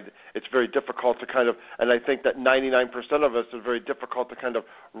situation. It's very difficult to kind of, and I think that 99% of us is very difficult to kind of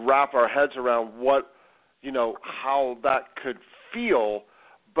wrap our heads around what, how that could feel.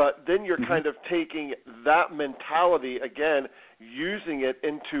 But then you're kind of taking that mentality again, using it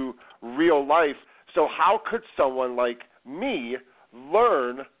into real life. So how could someone like me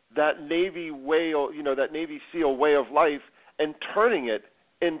learn that Navy way, that Navy SEAL way of life and turning it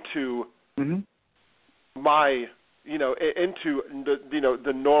into my, into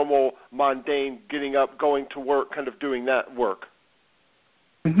the normal, mundane, getting up, going to work, kind of doing that work?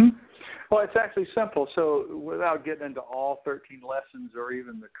 Well, it's actually simple. So without getting into all 13 lessons or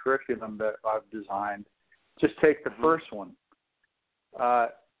even the curriculum that I've designed, just take the first one.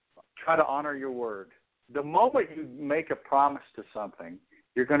 Try to honor your word. The moment you make a promise to something,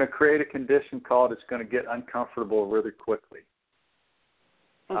 you're going to create a condition called it's going to get uncomfortable really quickly.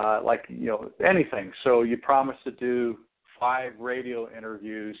 Anything. So you promise to do 5 radio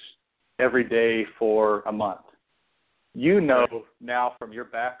interviews every day for a month. Now from your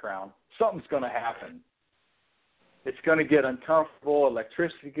background, something's going to happen. It's going to get uncomfortable.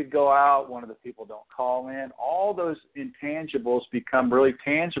 Electricity could go out. One of the people don't call in. All those intangibles become really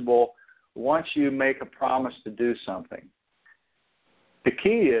tangible once you make a promise to do something. The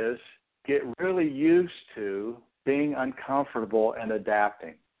key is get really used to being uncomfortable and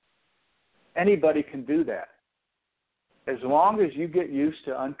adapting. Anybody can do that. As long as you get used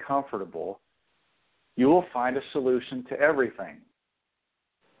to uncomfortable, you will find a solution to everything.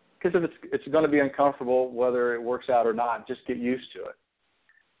 Because if it's going to be uncomfortable, whether it works out or not, just get used to it.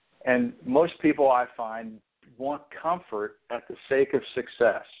 And most people, I find, want comfort at the sake of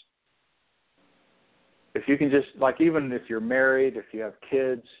success. If you can just, even if you're married, if you have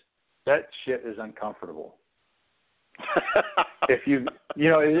kids, that shit is uncomfortable.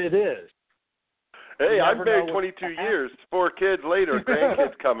 It is. Hey, I've been married 22 years, 4 kids later,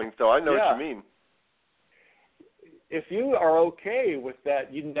 grandkids coming, so I know what you mean. If you are okay with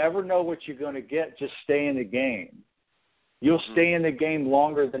that, you never know what you're going to get. Just stay in the game. You'll stay in the game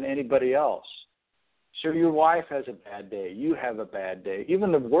longer than anybody else. Sure, your wife has a bad day. You have a bad day.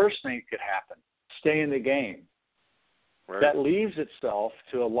 Even the worst thing could happen. Stay in the game. Right. That leaves itself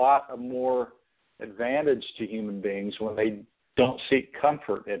to a lot of more advantage to human beings when they don't seek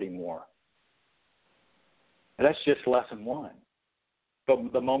comfort anymore. And that's just lesson 1.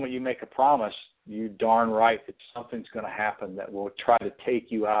 But the moment you make a promise, you darn right that something's going to happen that will try to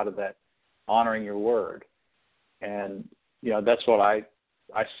take you out of that honoring your word. And, that's what I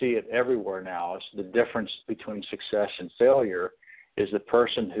see it everywhere now. Is the difference between success and failure is the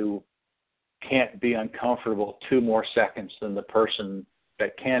person who can't be uncomfortable 2 more seconds than the person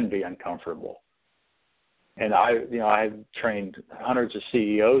that can be uncomfortable. And I've trained hundreds of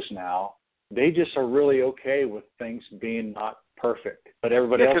CEOs now. They just are really okay with things being not perfect, but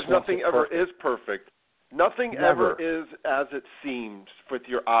everybody else. Because nothing ever is perfect. Nothing ever is as it seems with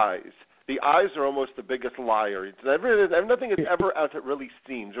your eyes. The eyes are almost the biggest liar. Nothing is ever as it really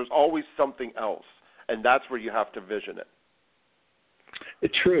seems. There's always something else, and that's where you have to vision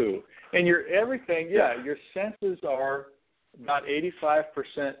it. True. And your senses are about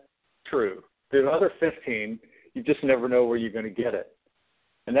 85% true. The other 15, you just never know where you're going to get it.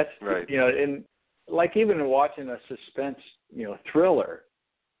 And that's right. And even in watching a suspense, thriller,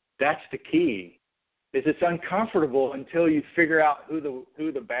 that's the key. Is it's uncomfortable until you figure out who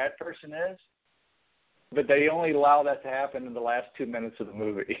the bad person is, but they only allow that to happen in the last 2 minutes of the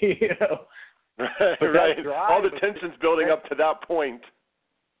movie. Right. All the tension's building up to that point.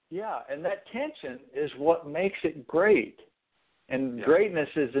 Yeah, and that tension is what makes it great. And greatness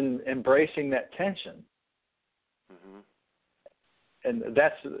is in embracing that tension. And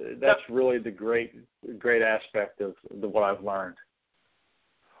that's really the great aspect of what I've learned.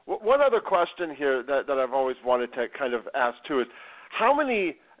 One other question here that I've always wanted to kind of ask too is how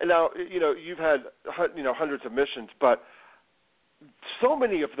many, now, you've had, hundreds of missions, but so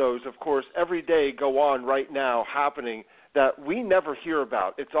many of those, of course, every day go on right now happening that we never hear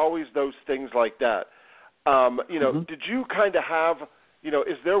about. It's always those things like that. Did you kind of have,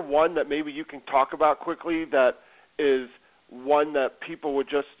 is there one that maybe you can talk about quickly that is one that people would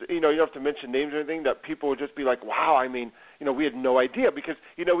just, you don't have to mention names or anything, that people would just be like, wow, I mean, we had no idea because,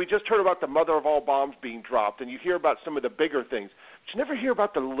 we just heard about the mother of all bombs being dropped, and you hear about some of the bigger things, but you never hear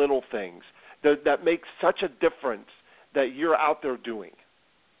about the little things that make such a difference that you're out there doing.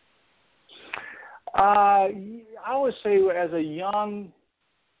 I would say as a young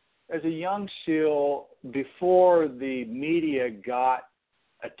SEAL, before the media got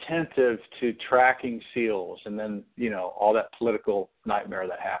attentive to tracking SEALs, and then all that political nightmare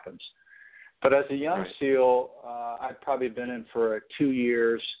that happens. But as a young SEAL, I'd probably been in for 2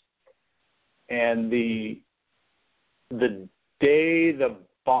 years, and the day the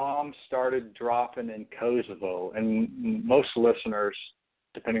bombs started dropping in Kosovo, and most listeners,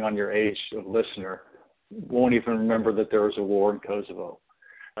 depending on your age of listener, won't even remember that there was a war in Kosovo.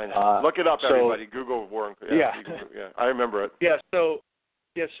 I know. Look it up, everybody. Google war in Kosovo. Yeah, I remember it.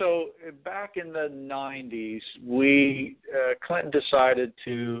 So back in the 90s, Clinton decided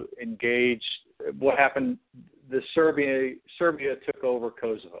to engage. What happened? Serbia took over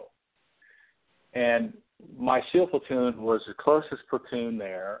Kosovo, and my SEAL platoon was the closest platoon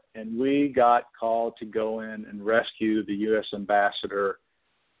there, and we got called to go in and rescue the U.S. ambassador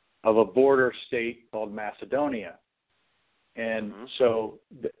of a border state called Macedonia. And so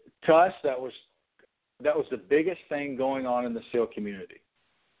to us, that was the biggest thing going on in the SEAL community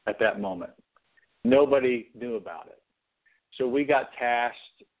at that moment. Nobody knew about it. So we got tasked.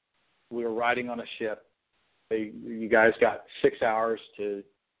 We were riding on a ship. You guys got 6 hours to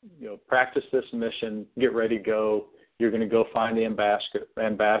practice this mission, get ready to go. You're going to go find the ambassador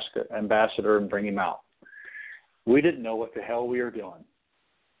and bring him out. We didn't know what the hell we were doing.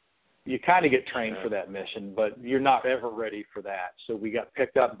 You kind of get trained for that mission, but you're not ever ready for that. So we got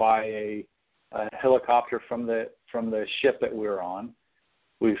picked up by a helicopter from the ship that we were on.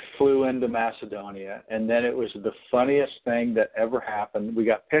 We flew into Macedonia, and then it was the funniest thing that ever happened. We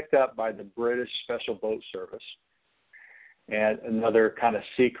got picked up by the British Special Boat Service and another kind of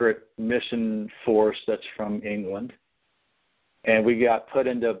secret mission force that's from England. And we got put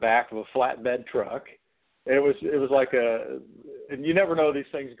into the back of a flatbed truck. It was like and you never know these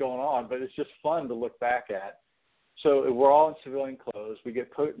things going on, but it's just fun to look back at. So we're all in civilian clothes. We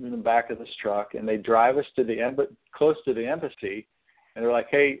get put in the back of this truck, and they drive us to close to the embassy. And they're like,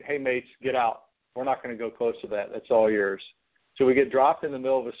 hey, mates, get out. We're not going to go close to that. That's all yours. So we get dropped in the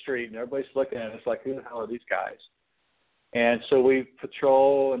middle of a street, and everybody's looking at us like, who the hell are these guys? And so we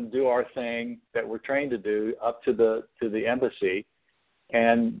patrol and do our thing that we're trained to do up to the embassy,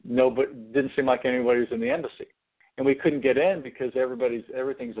 and didn't seem like anybody was in the embassy. And we couldn't get in because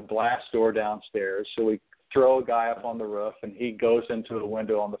everything's a blast door downstairs. So we throw a guy up on the roof, and he goes into a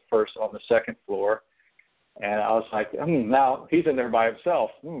window on the second floor. And I was like, now he's in there by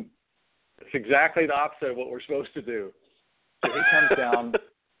himself. It's exactly the opposite of what we're supposed to do. So he comes down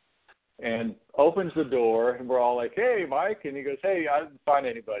and opens the door, and we're all like, hey, Mike. And he goes, hey, I didn't find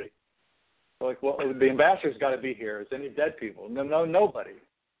anybody. We're like, well, the ambassador's got to be here. Is there any dead people? No, nobody.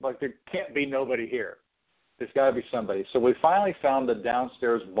 Like, there can't be nobody here. There's got to be somebody. So we finally found the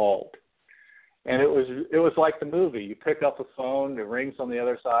downstairs vault. And it was like the movie. You pick up a phone, it rings on the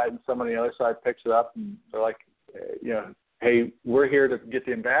other side, and someone on the other side picks it up, and they're like, hey, we're here to get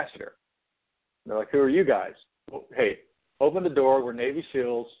the ambassador. They're like, who are you guys? Well, hey, open the door. We're Navy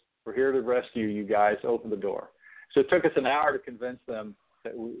SEALs. We're here to rescue you guys. Open the door. So it took us an hour to convince them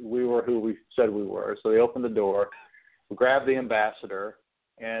that we were who we said we were. So they opened the door, we grabbed the ambassador,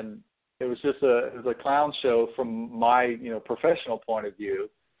 and it was a clown show from my professional point of view.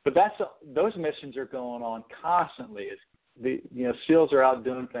 But those missions are going on constantly. SEALs are out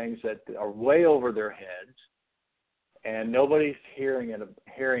doing things that are way over their heads, and nobody's hearing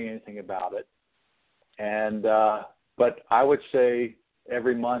anything about it. And but I would say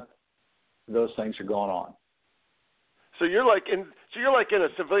every month those things are going on. So you're like in a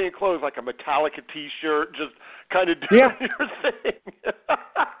civilian clothes, like a Metallica T-shirt, just kind of doing your thing.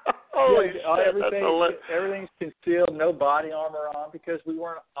 Holy shit, everything's concealed, no body armor on, because we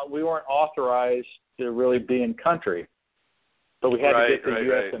weren't authorized to really be in country. But we had to get the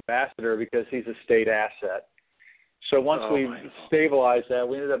U.S. ambassador because he's a state asset. So once we stabilized that,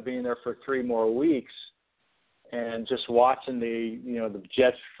 we ended up being there for 3 more weeks, and just watching the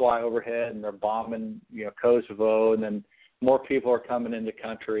jets fly overhead, and they're bombing Kosovo, and then more people are coming into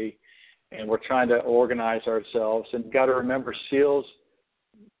country, and we're trying to organize ourselves. And you got to remember, SEALs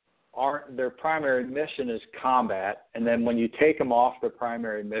their primary mission is combat, and then when you take them off their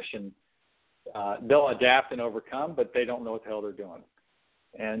primary mission, they'll adapt and overcome, but they don't know what the hell they're doing.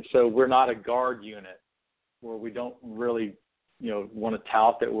 And so we're not a guard unit where we don't really want to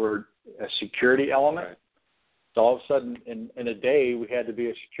tout that we're a security element. So all of a sudden, in a day, we had to be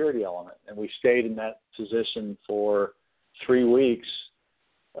a security element, and we stayed in that position for 3 weeks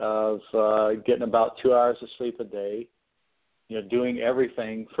of getting about 2 hours of sleep a day, doing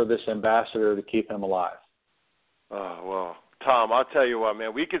everything for this ambassador to keep him alive. Oh, well, Tom, I'll tell you what,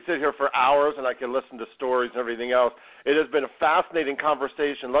 man, we could sit here for hours and I can listen to stories and everything else. It has been a fascinating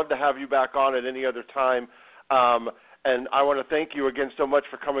conversation. Love to have you back on at any other time. And I want to thank you again so much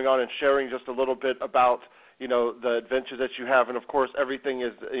for coming on and sharing just a little bit about, the adventures that you have. And, of course, everything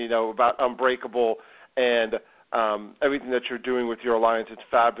is, about Unbreakable and everything that you're doing with your alliance. It's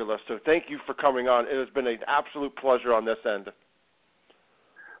fabulous. So thank you for coming on. It has been an absolute pleasure on this end.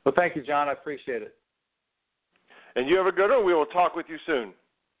 Well, thank you, John. I appreciate it. And you have a good one. We will talk with you soon.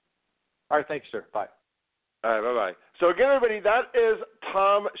 All right. Thanks, sir. Bye. All right. Bye-bye. So, again, everybody, that is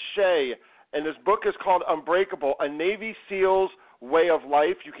Tom Shea. And this book is called Unbreakable, A Navy SEAL's Way of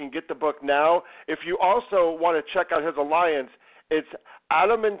Life. You can get the book now. If you also want to check out his alliance, it's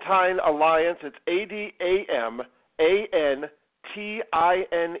Adamantine Alliance. It's ADAMANTINE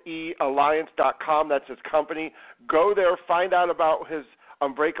Alliance.com. That's his company. Go there, find out about his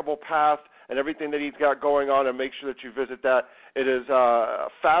Unbreakable path and everything that he's got going on, and make sure that you visit that. It is a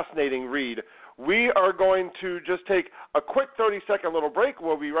fascinating read. We are going to just take a quick 30-second little break.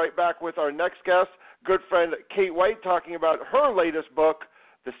 We'll be right back with our next guest, good friend Kate White, talking about her latest book,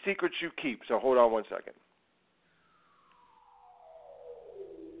 The Secrets You Keep. So hold on one second.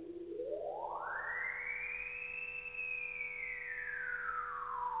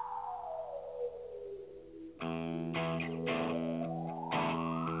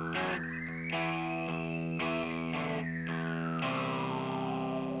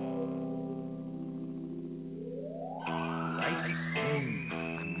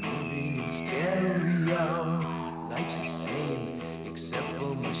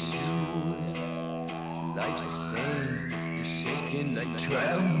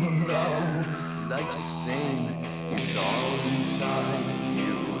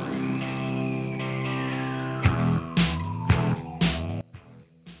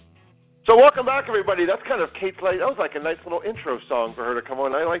 So welcome back, everybody. That's kind of Kate's that was like a nice little intro song for her to come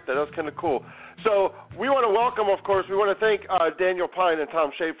on. I like that. That was kind of cool. So we want to welcome, of course, we want to thank Daniel Pine and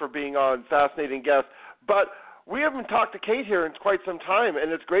Tom Shea for being on, fascinating guests. But we haven't talked to Kate here in quite some time,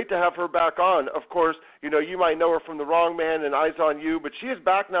 and it's great to have her back on. Of course, you might know her from The Wrong Man and Eyes on You, but she is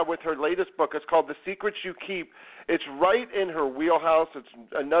back now with her latest book. It's called The Secrets You Keep. It's right in her wheelhouse. It's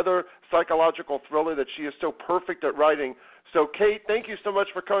another psychological thriller that she is so perfect at writing. So, Kate, thank you so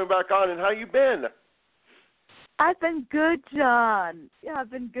much for coming back on, and how you been? I've been good, John. Yeah, I've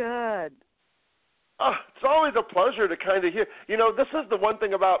been good. It's always a pleasure to kind of hear. This is the one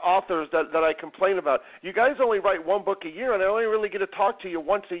thing about authors that I complain about. You guys only write one book a year, and I only really get to talk to you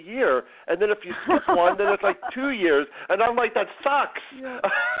once a year. And then if you skip one, then it's like 2 years. And I'm like, that sucks. Yeah.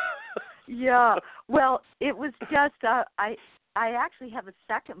 Yeah. Well, it was just I actually have a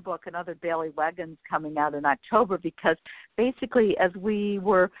second book, Another Bailey Weggins, coming out in October, because basically as we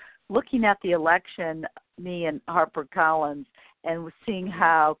were looking at the election, me and HarperCollins, and was seeing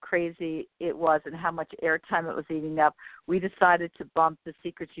how crazy it was and how much airtime it was eating up, we decided to bump The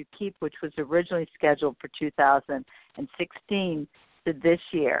Secrets You Keep, which was originally scheduled for 2016, to this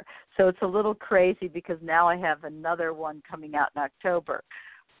year. So it's a little crazy because now I have another one coming out in October.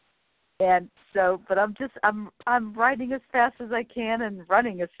 And so, but I'm writing as fast as I can and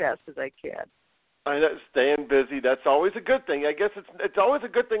running as fast as I can. I know, staying busy, that's always a good thing. I guess it's always a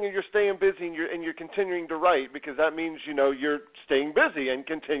good thing that you're staying busy and you're continuing to write, because that means, you're staying busy and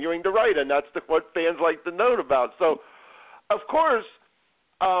continuing to write, and that's what fans like to know about. So, of course,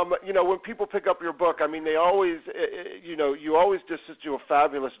 when people pick up your book, I mean, they always, you always just do a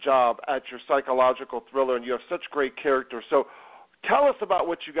fabulous job at your psychological thriller, and you have such great characters. So tell us about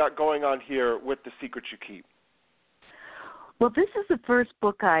what you got going on here with The Secrets You Keep. Well, this is the first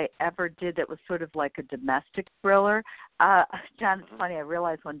book I ever did that was sort of like a domestic thriller. John, it's funny, I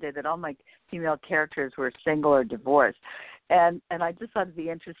realized one day that all my female characters were single or divorced. And I just thought it would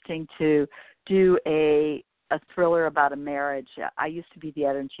be interesting to do a thriller about a marriage. I used to be the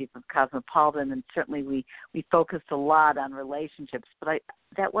editor-in-chief of Cosmopolitan, and certainly we focused a lot on relationships, but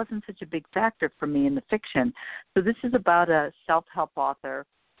that wasn't such a big factor for me in the fiction. So this is about a self-help author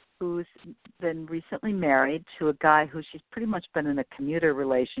who's been recently married to a guy who she's pretty much been in a commuter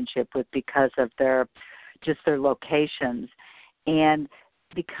relationship with because of their locations. And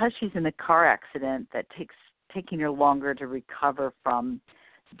because she's in a car accident that taking her longer to recover from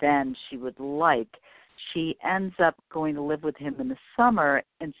than she would like, she ends up going to live with him in the summer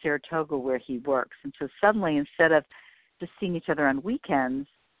in Saratoga where he works. And so suddenly, instead of just seeing each other on weekends,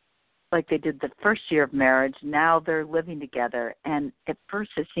 like they did the first year of marriage. Now they're living together, and at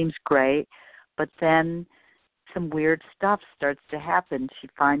first it seems great, but then some weird stuff starts to happen. She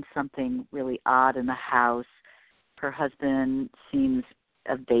finds something really odd in the house. Her husband seems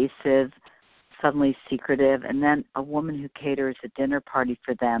evasive, suddenly secretive, and then a woman who caters a dinner party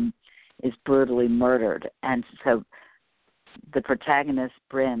for them is brutally murdered. And so the protagonist,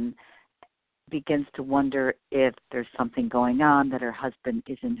 Bryn, begins to wonder if there's something going on, that her husband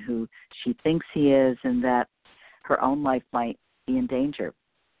isn't who she thinks he is, and that her own life might be in danger.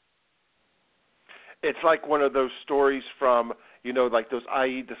 It's like one of those stories from, like those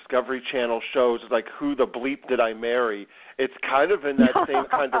IE Discovery Channel shows, like Who the Bleep Did I Marry? It's kind of in that same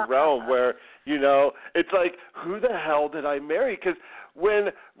kind of realm where, it's like, who the hell did I marry? Because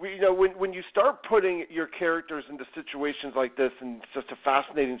when you start putting your characters into situations like this, and it's just a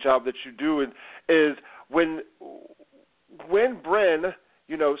fascinating job that you do, is when Bryn,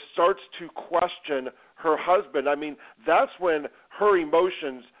 starts to question her husband, I mean, that's when her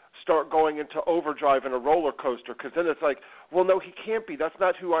emotions start going into overdrive in a roller coaster, because then it's like, well, no, he can't be. That's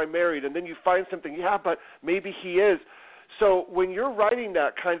not who I married. And then you find something, yeah, but maybe he is. So when you're writing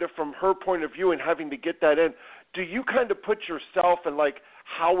that kind of from her point of view and having to get that in, do you kind of put yourself in, like,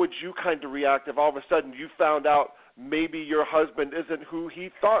 how would you kind of react if all of a sudden you found out maybe your husband isn't who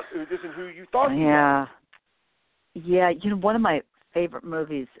you thought he was? Yeah, one of my favorite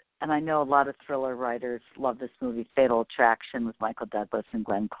movies, and I know a lot of thriller writers love this movie, Fatal Attraction, with Michael Douglas and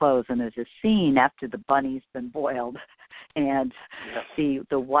Glenn Close. And there's a scene after the bunny's been boiled, and the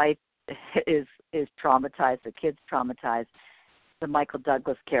wife is traumatized, the kid's traumatized. The Michael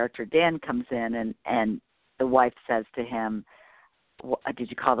Douglas character, Dan, comes in, and the wife says to him, did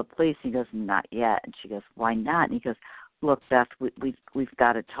you call the police? He goes, not yet. And she goes, why not? And he goes, look, Beth, we've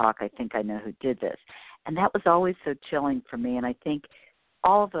got to talk. I think I know who did this. And that was always so chilling for me. And I think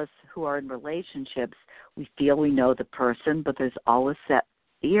all of us who are in relationships, we feel we know the person, but there's always that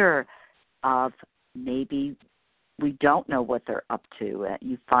fear of maybe we don't know what they're up to.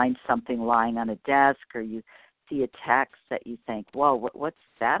 You find something lying on a desk, or you see a text that you think, whoa, what's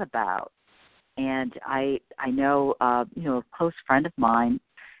that about? And I know, a close friend of mine,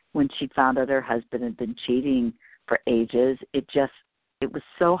 when she found out her husband had been cheating for ages, it was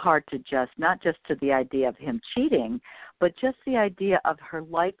so hard to adjust, not just to the idea of him cheating, but just the idea of her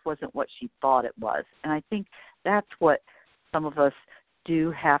life wasn't what she thought it was. And I think that's what some of us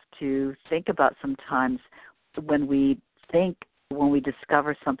do have to think about sometimes when we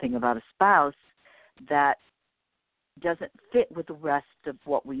discover something about a spouse that doesn't fit with the rest of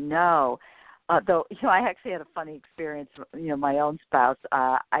what we know. Though, I actually had a funny experience, my own spouse.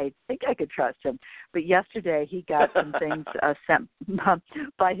 I think I could trust him. But yesterday he got some things sent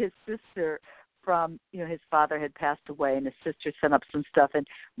by his sister from, his father had passed away, and his sister sent up some stuff. And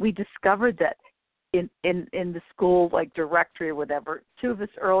we discovered that in the school, like, directory or whatever, two of his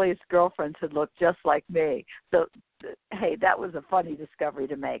earliest girlfriends had looked just like me. So, hey, that was a funny discovery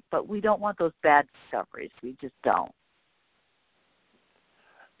to make. But we don't want those bad discoveries. We just don't.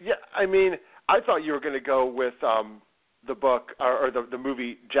 Yeah, I mean, I thought you were going to go with the book or the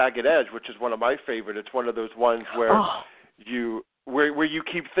movie Jagged Edge, which is one of my favorite. It's one of those ones where where you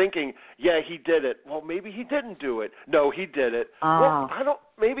keep thinking, yeah, he did it. Well, maybe he didn't do it. No, he did it. Well,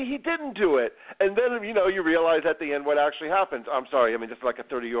 maybe he didn't do it. And then, you realize at the end what actually happens. I'm sorry, I mean, this is like a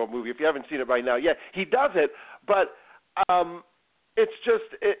 30-year-old movie. If you haven't seen it by now, yeah, he does it. But it's just,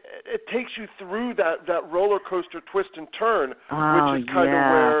 it takes you through that roller coaster twist and turn, which is kind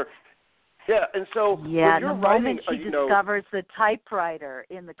of where, and so when you're the writing, moment she discovers the typewriter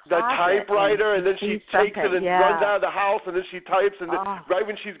in the closet. The typewriter, and then she takes it and runs out of the house, and then she types, and then right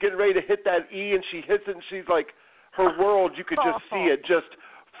when she's getting ready to hit that E, and she hits it, and she's like, her world, you could just see it just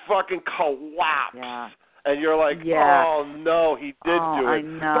fucking collapse. Yeah. And you're like, oh, no, he did do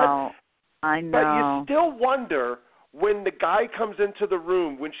it. I know. But you still wonder, when the guy comes into the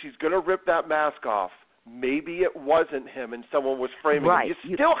room, when she's going to rip that mask off, maybe it wasn't him and someone was framing him.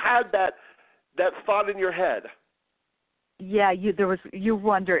 You still had that thought in your head. Yeah, you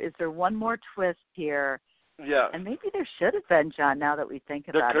wonder, is there one more twist here? Yeah. And maybe there should have been, John, now that we think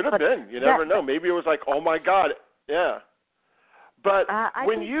about it. There could have been. You never know. Maybe it was like, oh, my God. Yeah. But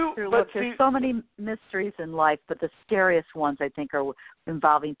there's so many mysteries in life, but the scariest ones, I think, are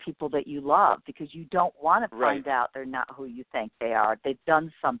involving people that you love, because you don't want to find out they're not who you think they are. They've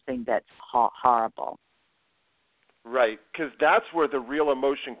done something that's horrible. Right, because that's where the real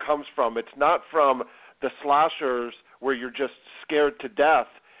emotion comes from. It's not from the slashers where you're just scared to death.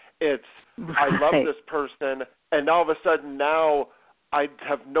 It's, I love this person, and all of a sudden now I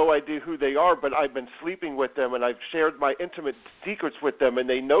have no idea who they are, but I've been sleeping with them and I've shared my intimate secrets with them, and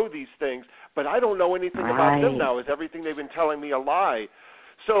they know these things, but I don't know anything about them now. Is everything they've been telling me a lie?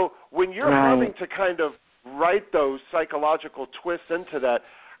 So when you're having to kind of write those psychological twists into that,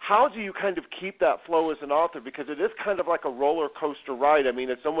 how do you kind of keep that flow as an author? Because it is kind of like a roller coaster ride. I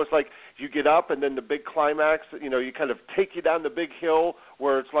mean, it's almost like you get up and then the big climax, you kind of take you down the big hill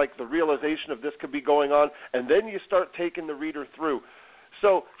where it's like the realization of this could be going on, and then you start taking the reader through.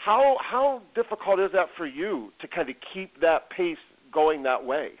 So how difficult is that for you to kind of keep that pace going that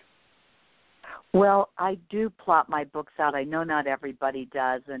way? Well, I do plot my books out. I know not everybody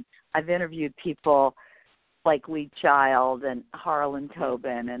does, and I've interviewed people like Lee Child and Harlan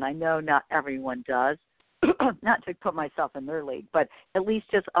Coben, and I know not everyone does, not to put myself in their league, but at least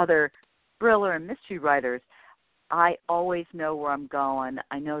just other thriller and mystery writers. I always know where I'm going.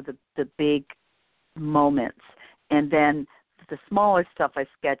 I know the big moments, and then the smaller stuff I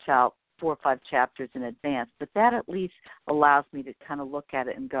sketch out 4 or 5 chapters in advance, but that at least allows me to kind of look at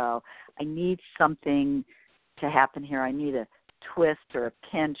it and go, I need something to happen here. I need a twist or a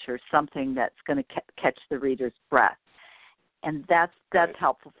pinch or something that's going to catch the reader's breath. And that's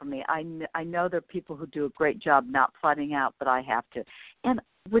helpful for me. I know there are people who do a great job not plotting out, but I have to. And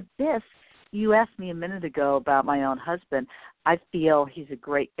with this, you asked me a minute ago about my own husband. I feel he's a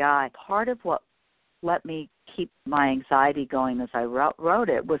great guy. Part of what let me keep my anxiety going as I wrote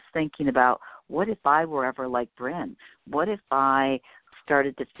it was thinking about, what if I were ever like Bryn? What if I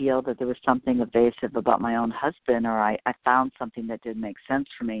started to feel that there was something evasive about my own husband, or I found something that didn't make sense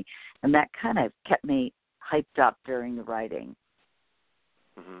for me? And that kind of kept me hyped up during the writing.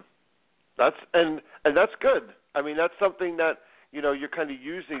 Mm-hmm. That's good. I mean, that's something that you're kind of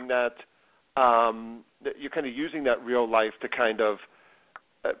using that real life to kind of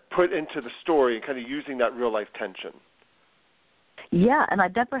put into the story, and kind of using that real life tension. Yeah, and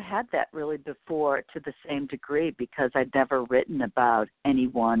I'd never had that really before to the same degree, because I'd never written about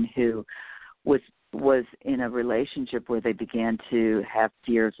anyone who was in a relationship where they began to have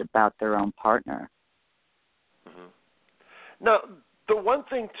fears about their own partner. Mm-hmm. Now, the one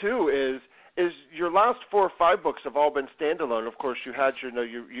thing too is your last 4 or 5 books have all been standalone. Of course, you had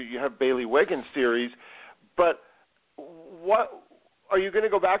you have Bailey Wiggins series, but what are you going to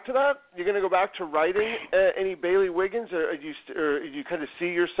go back to that? You're going to go back to writing any Bailey Wiggins, or do you kind of see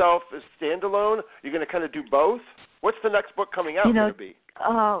yourself as standalone? You're going to kind of do both? What's the next book coming out going to be?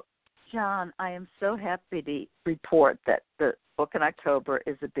 Oh, John, I am so happy to report that the book in October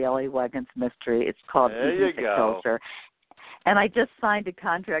is a Bailey Wiggins mystery. It's called Even the Closer. And I just signed a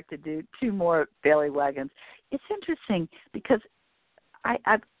contract to do 2 more Bailey Wiggins. It's interesting because I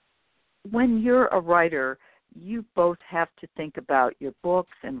when you're a writer, you both have to think about your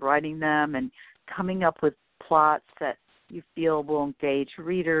books and writing them and coming up with plots that you feel will engage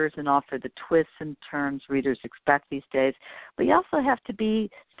readers and offer the twists and turns readers expect these days. But you also have to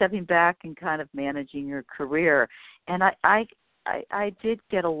be stepping back and kind of managing your career. And I did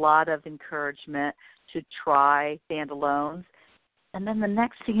get a lot of encouragement to try standalones. And then the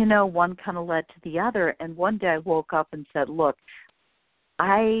next thing you know, one kind of led to the other. And one day I woke up and said, look,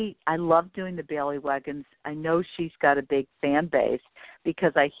 I love doing the Bailey Wiggins. I know she's got a big fan base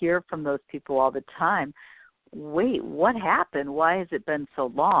because I hear from those people all the time, wait, what happened? Why has it been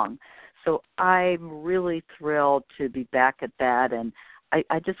so long? So I'm really thrilled to be back at that, and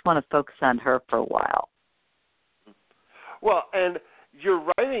I just want to focus on her for a while. Well, and your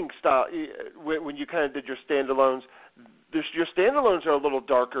writing style, when you kind of did your standalones, your standalones are a little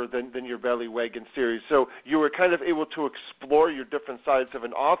darker than your Bailey Wiggins series. So you were kind of able to explore your different sides of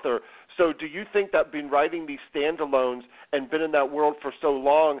an author. So do you think that being writing these standalones and been in that world for so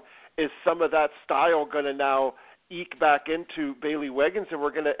long, is some of that style going to now eke back into Bailey Wiggins,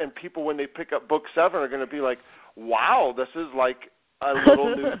 and people when they pick up book 7 are going to be like, wow, this is like a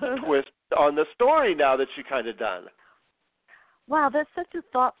little new twist on the story now that she kind of done? Wow, that's such a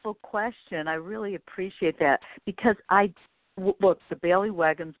thoughtful question. I really appreciate that because look, the Bailey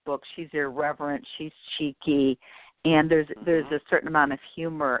Wiggins book, she's irreverent, she's cheeky, and there's a certain amount of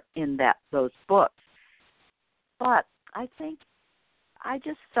humor in those books. But I think I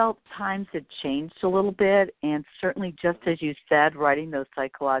just felt times had changed a little bit, and certainly just as you said, writing those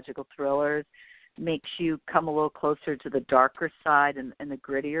psychological thrillers makes you come a little closer to the darker side and the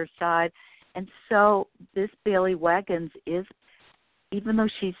grittier side. And so this Bailey Wiggins is, even though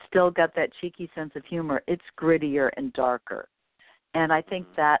she's still got that cheeky sense of humor, it's grittier and darker. And I think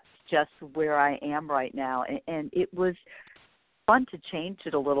that's just where I am right now. And it was fun to change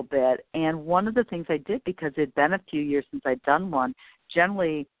it a little bit. And one of the things I did, because it had been a few years since I'd done one,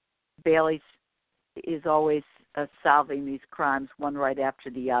 generally Bailey is always solving these crimes one right after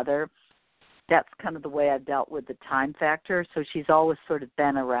the other. That's kind of the way I've dealt with the time factor. So she's always sort of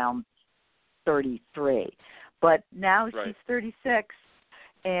been around 33. But now she's 36,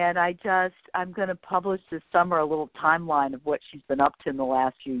 and I'm going to publish this summer a little timeline of what she's been up to in the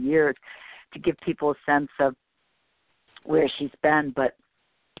last few years to give people a sense of where she's been. But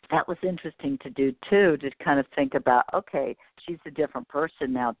that was interesting to do, too, to kind of think about, okay, she's a different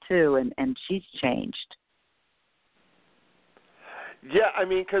person now, too, and she's changed. Yeah, I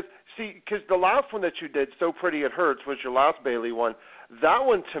mean, because the last one that you did, So Pretty It Hurts, was your last Bailey one. That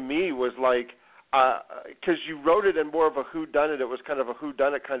one to me was like, because you wrote it in more of a whodunit. It was kind of a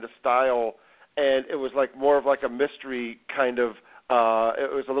whodunit kind of style, and it was like more of like a mystery kind of.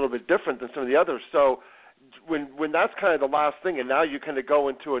 It was a little bit different than some of the others. So when that's kind of the last thing, and now you kind of go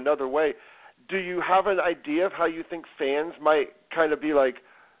into another way, do you have an idea of how you think fans might kind of be like,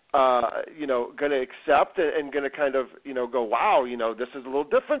 going to accept and going to kind of, go, wow, this is a little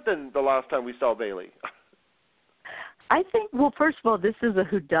different than the last time we saw Bailey? I think, well, first of all, this is a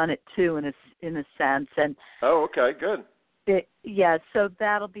whodunit too, in a sense, and oh, okay, good. So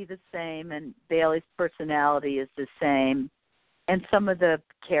that'll be the same, and Bailey's personality is the same, and some of the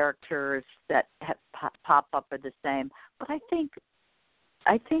characters that pop up are the same. But I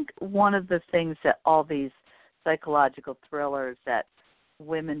think one of the things that all these psychological thrillers that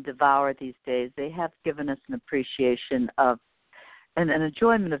women devour these days, they have given us an appreciation of and an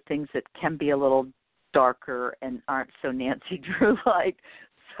enjoyment of things that can be a little darker and aren't so Nancy Drew-like.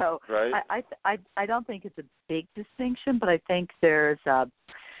 So right. I don't think it's a big distinction, but I think I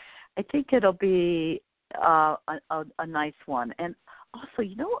think it'll be a nice one. And also,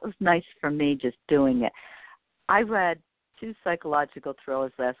 what was nice for me just doing it? I read 2 psychological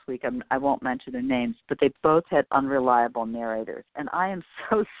thrillers last week. I won't mention their names, but they both had unreliable narrators, and I am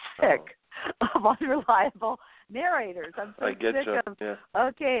so sick of unreliable narrators. I'm so sick of,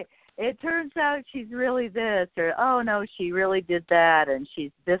 okay, it turns out she's really this, or, oh, no, she really did that, and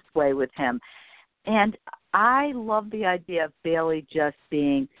she's this way with him. And I love the idea of Bailey just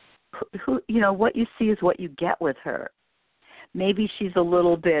being, what you see is what you get with her. Maybe she's a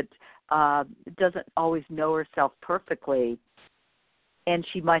little bit, doesn't always know herself perfectly, and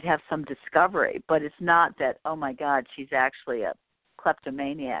she might have some discovery, but it's not that, oh, my God, she's actually a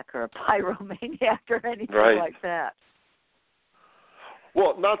kleptomaniac or a pyromaniac or anything like that.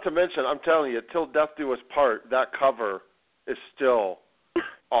 Well, not to mention, I'm telling you, Till Death Do Us Part, that cover is still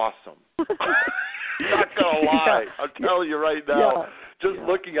awesome. Not going to lie. I'm telling you right now, just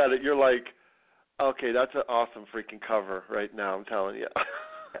looking at it, you're like, okay, that's an awesome freaking cover right now, I'm telling you.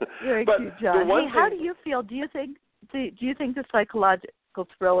 Very cute, John. Hey, how do you feel? Do you think the psychological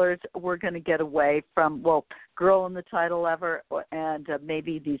thrillers were going to get away from, Girl in the Title ever, and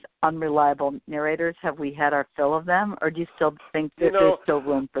maybe these unreliable narrators? Have we had our fill of them, or do you still think that there's still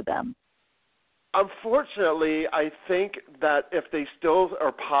room for them? Unfortunately, I think that if they still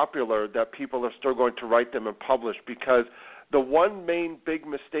are popular, that people are still going to write them and publish, because the one main big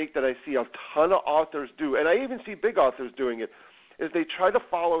mistake that I see a ton of authors do, and I even see big authors doing it, is they try to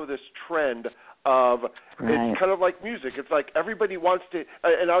follow this trend of, it's kind of like music. It's like everybody wants to,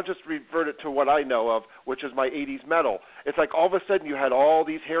 and I'll just revert it to what I know of, which is my 80s metal. It's like all of a sudden you had all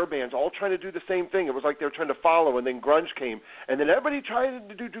these hair bands all trying to do the same thing. It was like they were trying to follow, and then grunge came, and then everybody tried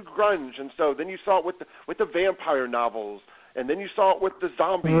to do grunge, and so then you saw it with the vampire novels, and then you saw it with the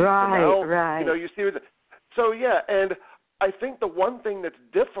zombies. Right. You see it. So and I think the one thing that's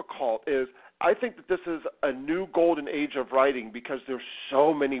difficult is, I think that this is a new golden age of writing, because there's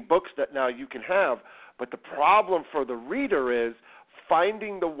so many books that now you can have. But the problem for the reader is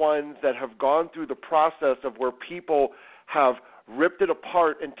finding the ones that have gone through the process of where people have ripped it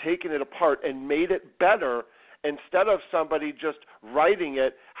apart and taken it apart and made it better, instead of somebody just writing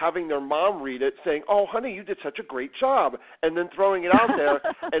it, having their mom read it, saying, oh, honey, you did such a great job, and then throwing it out there.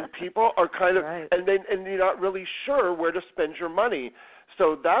 And people are kind of, and you're not really sure where to spend your money.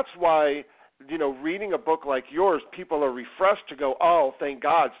 So that's why, reading a book like yours, people are refreshed to go, oh, thank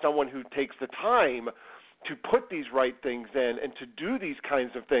God, someone who takes the time to put these right things in and to do these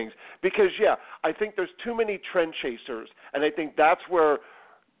kinds of things. Because, I think there's too many trend chasers, and I think that's where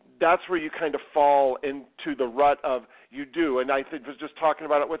you kind of fall into the rut of you do. And I was just talking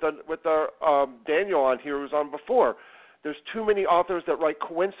about it with our Daniel on here, who was on before. There's too many authors that write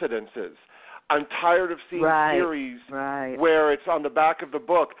coincidences. I'm tired of seeing series where it's on the back of the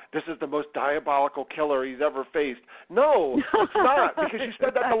book, this is the most diabolical killer he's ever faced. No, it's not, because you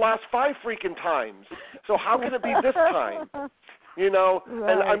said that the last 5 freaking times. So how can it be this time? And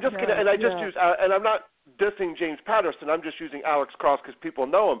I'm just gonna, and I just use, and I'm not dissing James Patterson. I'm just using Alex Cross because people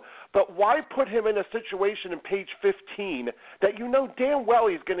know him. But why put him in a situation in page 15 that you know damn well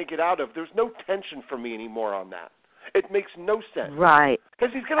he's going to get out of? There's no tension for me anymore on that. It makes no sense. Right.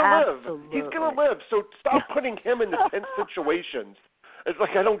 Because he's going to live. Absolutely. He's going to live. So stop putting him in the tense situations. It's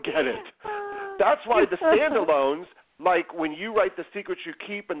like, I don't get it. That's why the standalones, like when you write The Secrets You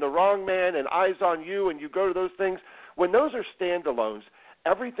Keep and The Wrong Man and Eyes on You and you go to those things, when those are standalones,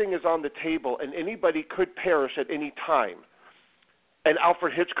 everything is on the table and anybody could perish at any time. And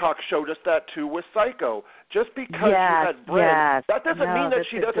Alfred Hitchcock showed us that too with Psycho. Just because you had Brent, that doesn't mean that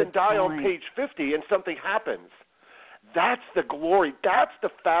she doesn't die on page 50 and something happens. That's the glory. That's the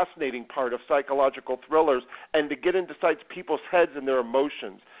fascinating part of psychological thrillers, and to get inside people's heads and their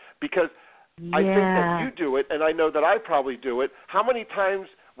emotions. Because I think that you do it, and I know that I probably do it. How many times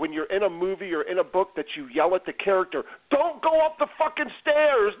when you're in a movie or in a book that you yell at the character, don't go up the fucking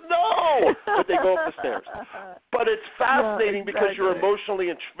stairs, no! But they go up the stairs. But it's fascinating because you're emotionally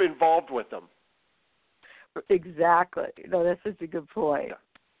involved with them. Exactly. No, that's such a good point.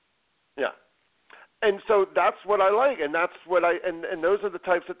 Yeah. And so that's what I like, and that's what and those are the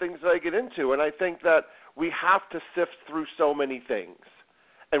types of things that I get into. And I think that we have to sift through so many things,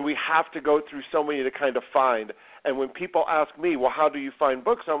 and we have to go through so many to kind of find. And when people ask me, well, how do you find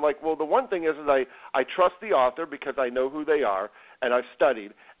books? I'm like, well, the one thing is I trust the author because I know who they are, and I've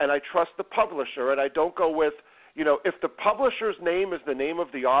studied, and I trust the publisher, and I don't go with, if the publisher's name is the name of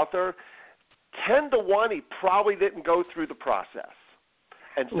the author, 10 to 1, he probably didn't go through the process.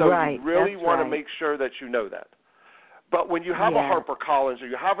 And so you really want to make sure that you know that. But when you have a HarperCollins or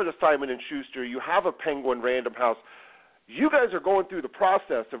you have a Simon & Schuster, you have a Penguin Random House, you guys are going through the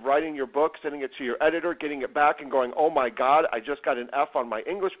process of writing your book, sending it to your editor, getting it back and going, oh, my God, I just got an F on my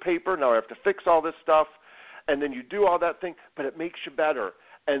English paper. Now I have to fix all this stuff. And then you do all that thing, but it makes you better.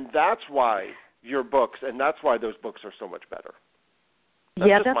 And that's why your books, and that's why those books are so much better.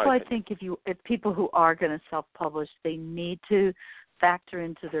 That's why I think if people who are going to self-publish, they need to factor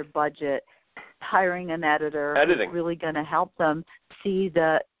into their budget hiring an editor who's really going to help them see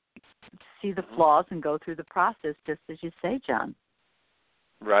the flaws and go through the process, just as you say, John.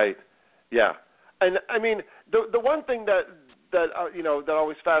 Right. Yeah. And I mean, the one thing that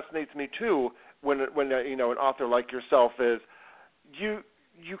always fascinates me too when an author like yourself is you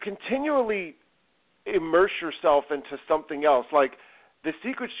continually immerse yourself into something else. Like The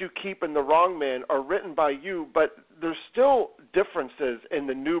Secrets You Keep and The Wrong Man are written by you, but there's still differences in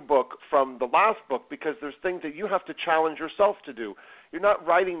the new book from the last book because there's things that you have to challenge yourself to do. You're not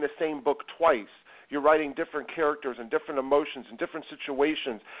writing the same book twice. You're writing different characters and different emotions and different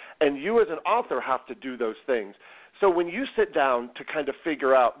situations, and you as an author have to do those things. So when you sit down to kind of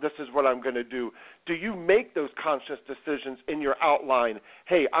figure out this is what I'm going to do you make those conscious decisions in your outline?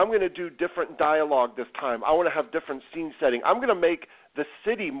 Hey, I'm going to do different dialogue this time. I want to have different scene setting. I'm going to make the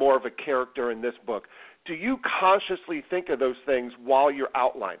city more of a character in this book. Do you consciously think of those things while you're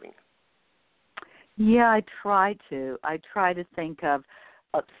outlining? Yeah, I try to. I try to think of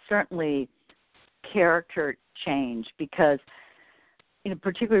certainly character change because,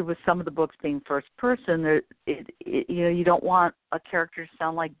 particularly with some of the books being first person, you don't want a character to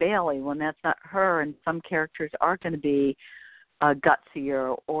sound like Bailey when that's not her, and some characters are going to be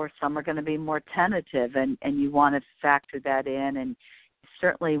gutsier or some are going to be more tentative, and you want to factor that in, and you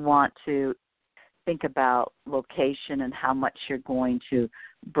certainly want to think about location and how much you're going to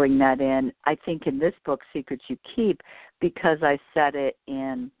bring that in. I think in this book, Secrets You Keep, because I set it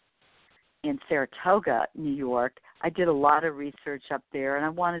in Saratoga, New York, I did a lot of research up there, and I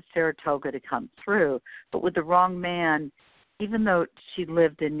wanted Saratoga to come through. But with The Wrong Man, even though she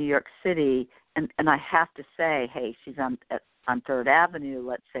lived in New York City, and I have to say, hey, she's on 3rd Avenue,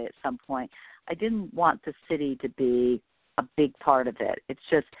 let's say, at some point, I didn't want the city to be a big part of it. It's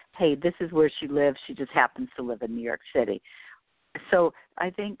just, hey, this is where she lives. She just happens to live in New York City. So I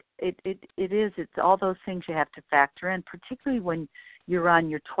think it's all those things you have to factor in, particularly when you're on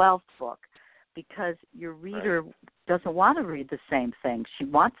your 12th book, because your reader doesn't want to read the same thing. She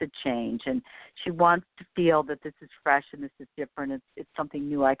wants a change, and she wants to feel that this is fresh and this is different. It's something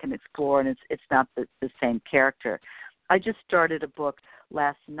new I can explore, and it's not the same character. I just started a book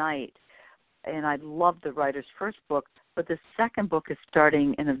last night, and I love the writer's first book, but the second book is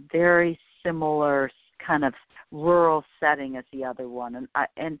starting in a very similar kind of rural setting as the other one,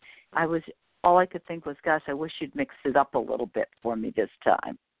 and I was all I could think was, gosh, I wish you'd mix it up a little bit for me this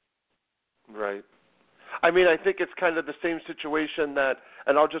time. Right. I mean, I think it's kind of the same situation that,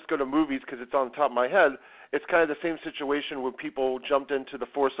 and I'll just go to movies because it's on the top of my head, it's kind of the same situation when people jumped into The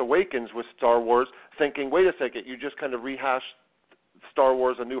Force Awakens with Star Wars thinking, wait a second, you just kind of rehashed Star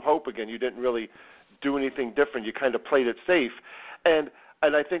Wars A New Hope again. You didn't really do anything different. You kind of played it safe. And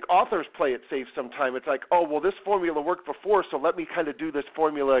I think authors play it safe sometimes. It's like, oh, well, this formula worked before, so let me kind of do this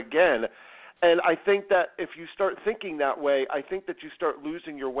formula again. And I think that if you start thinking that way, I think that you start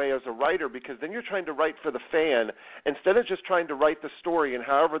losing your way as a writer, because then you're trying to write for the fan instead of just trying to write the story, and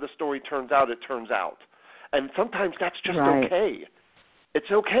however the story turns out, it turns out. And sometimes that's just okay. It's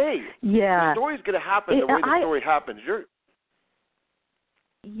okay. Yeah. The story's going to happen the way the story happens.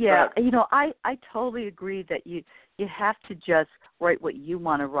 I totally agree that you have to just write what you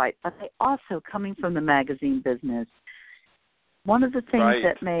want to write. But I also, coming from the magazine business, one of the things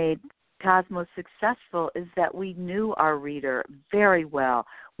that made Cosmo successful is that we knew our reader very well.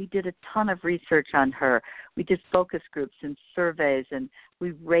 We did a ton of research on her. We did focus groups and surveys, and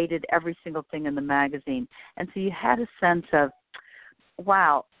we rated every single thing in the magazine. And so you had a sense of,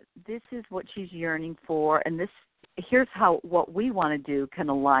 wow, this is what she's yearning for, and here's how what we want to do can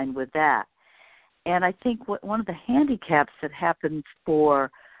align with that. And I think one of the handicaps that happens for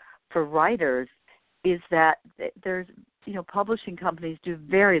writers is that there's, publishing companies do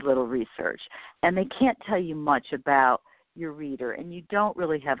very little research, and they can't tell you much about your reader, and you don't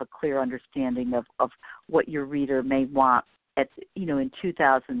really have a clear understanding of what your reader may want in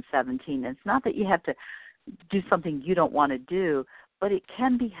 2017. And it's not that you have to do something you don't want to do, but it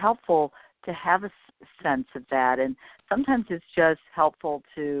can be helpful to have a sense of that. And sometimes it's just helpful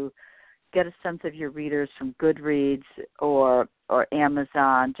to get a sense of your readers from Goodreads or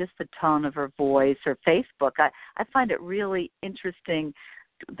Amazon, just the tone of her voice, or Facebook. I find it really interesting,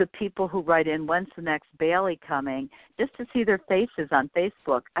 the people who write in, when's the next Bailey coming, just to see their faces on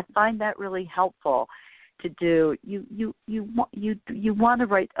Facebook. I find that really helpful to do. You want to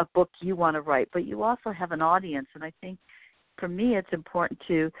write a book you want to write, but you also have an audience, and I think for me it's important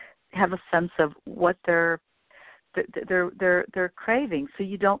to have a sense of what they're craving, so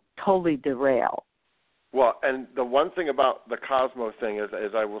you don't totally derail. Well, and the one thing about the Cosmo thing is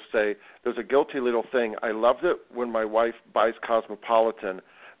I will say, there's a guilty little thing. I loved it when my wife buys Cosmopolitan,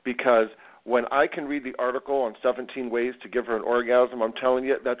 because when I can read the article on 17 ways to give her an orgasm, I'm telling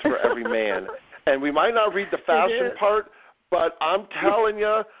you, that's for every man. And we might not read the fashion part, but I'm telling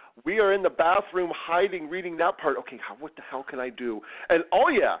you, we are in the bathroom hiding, reading that part. Okay, what the hell can I do? And oh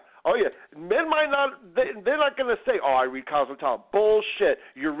yeah, men might not, they're not going to say, oh, I read Cosmopolitan. Bullshit.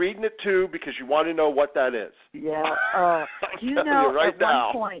 You're reading it too because you want to know what that is. Yeah. You know, right at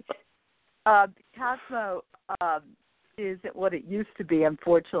now. one point, Cosmo is what it used to be,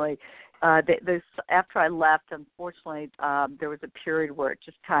 unfortunately. After I left, unfortunately, there was a period where it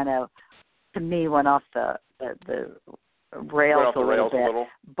just kind of, to me, went off the rails a little bit.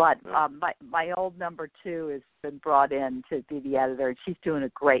 But my old number 2 has been brought in to be the editor, and she's doing a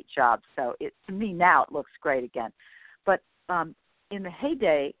great job. So to me now it looks great again. But in the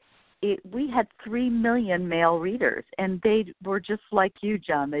heyday, we had 3 million male readers, and they were just like you,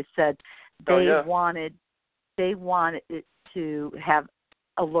 John. They said they wanted it to have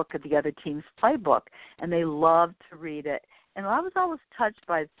a look at the other team's playbook, and they loved to read it. And I was always touched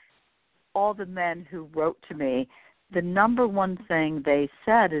by all the men who wrote to me. The number one thing they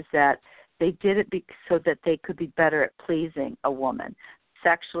said is that they did it so that they could be better at pleasing a woman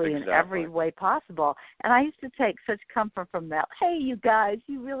sexually in every way possible. And I used to take such comfort from that. Hey, you guys,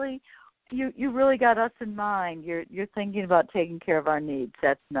 you really got us in mind. You're thinking about taking care of our needs.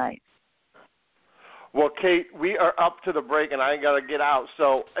 That's nice. Well, Kate, we are up to the break, and I got to get out.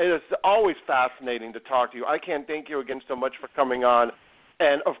 So it is always fascinating to talk to you. I can't thank you again so much for coming on.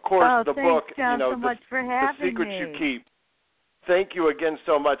 And, of course, the book, John, so much for having The Secrets me. You Keep. Thank you again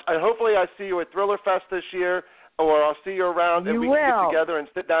so much. And hopefully I see you at Thriller Fest this year, or I'll see you around, and we can get together and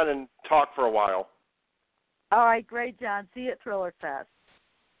sit down and talk for a while. All right, great, John. See you at Thriller Fest.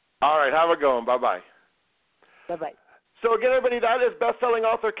 All right, have a good one. Bye-bye. Bye-bye. So, again, everybody, that is best-selling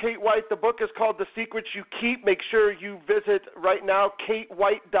author Kate White. The book is called The Secrets You Keep. Make sure you visit right now,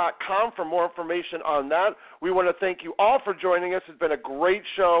 katewhite.com, for more information on that. We want to thank you all for joining us. It's been a great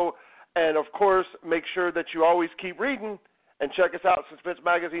show. And, of course, make sure that you always keep reading, and check us out at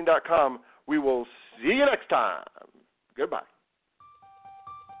SuspenseMagazine.com. We will see you next time. Goodbye.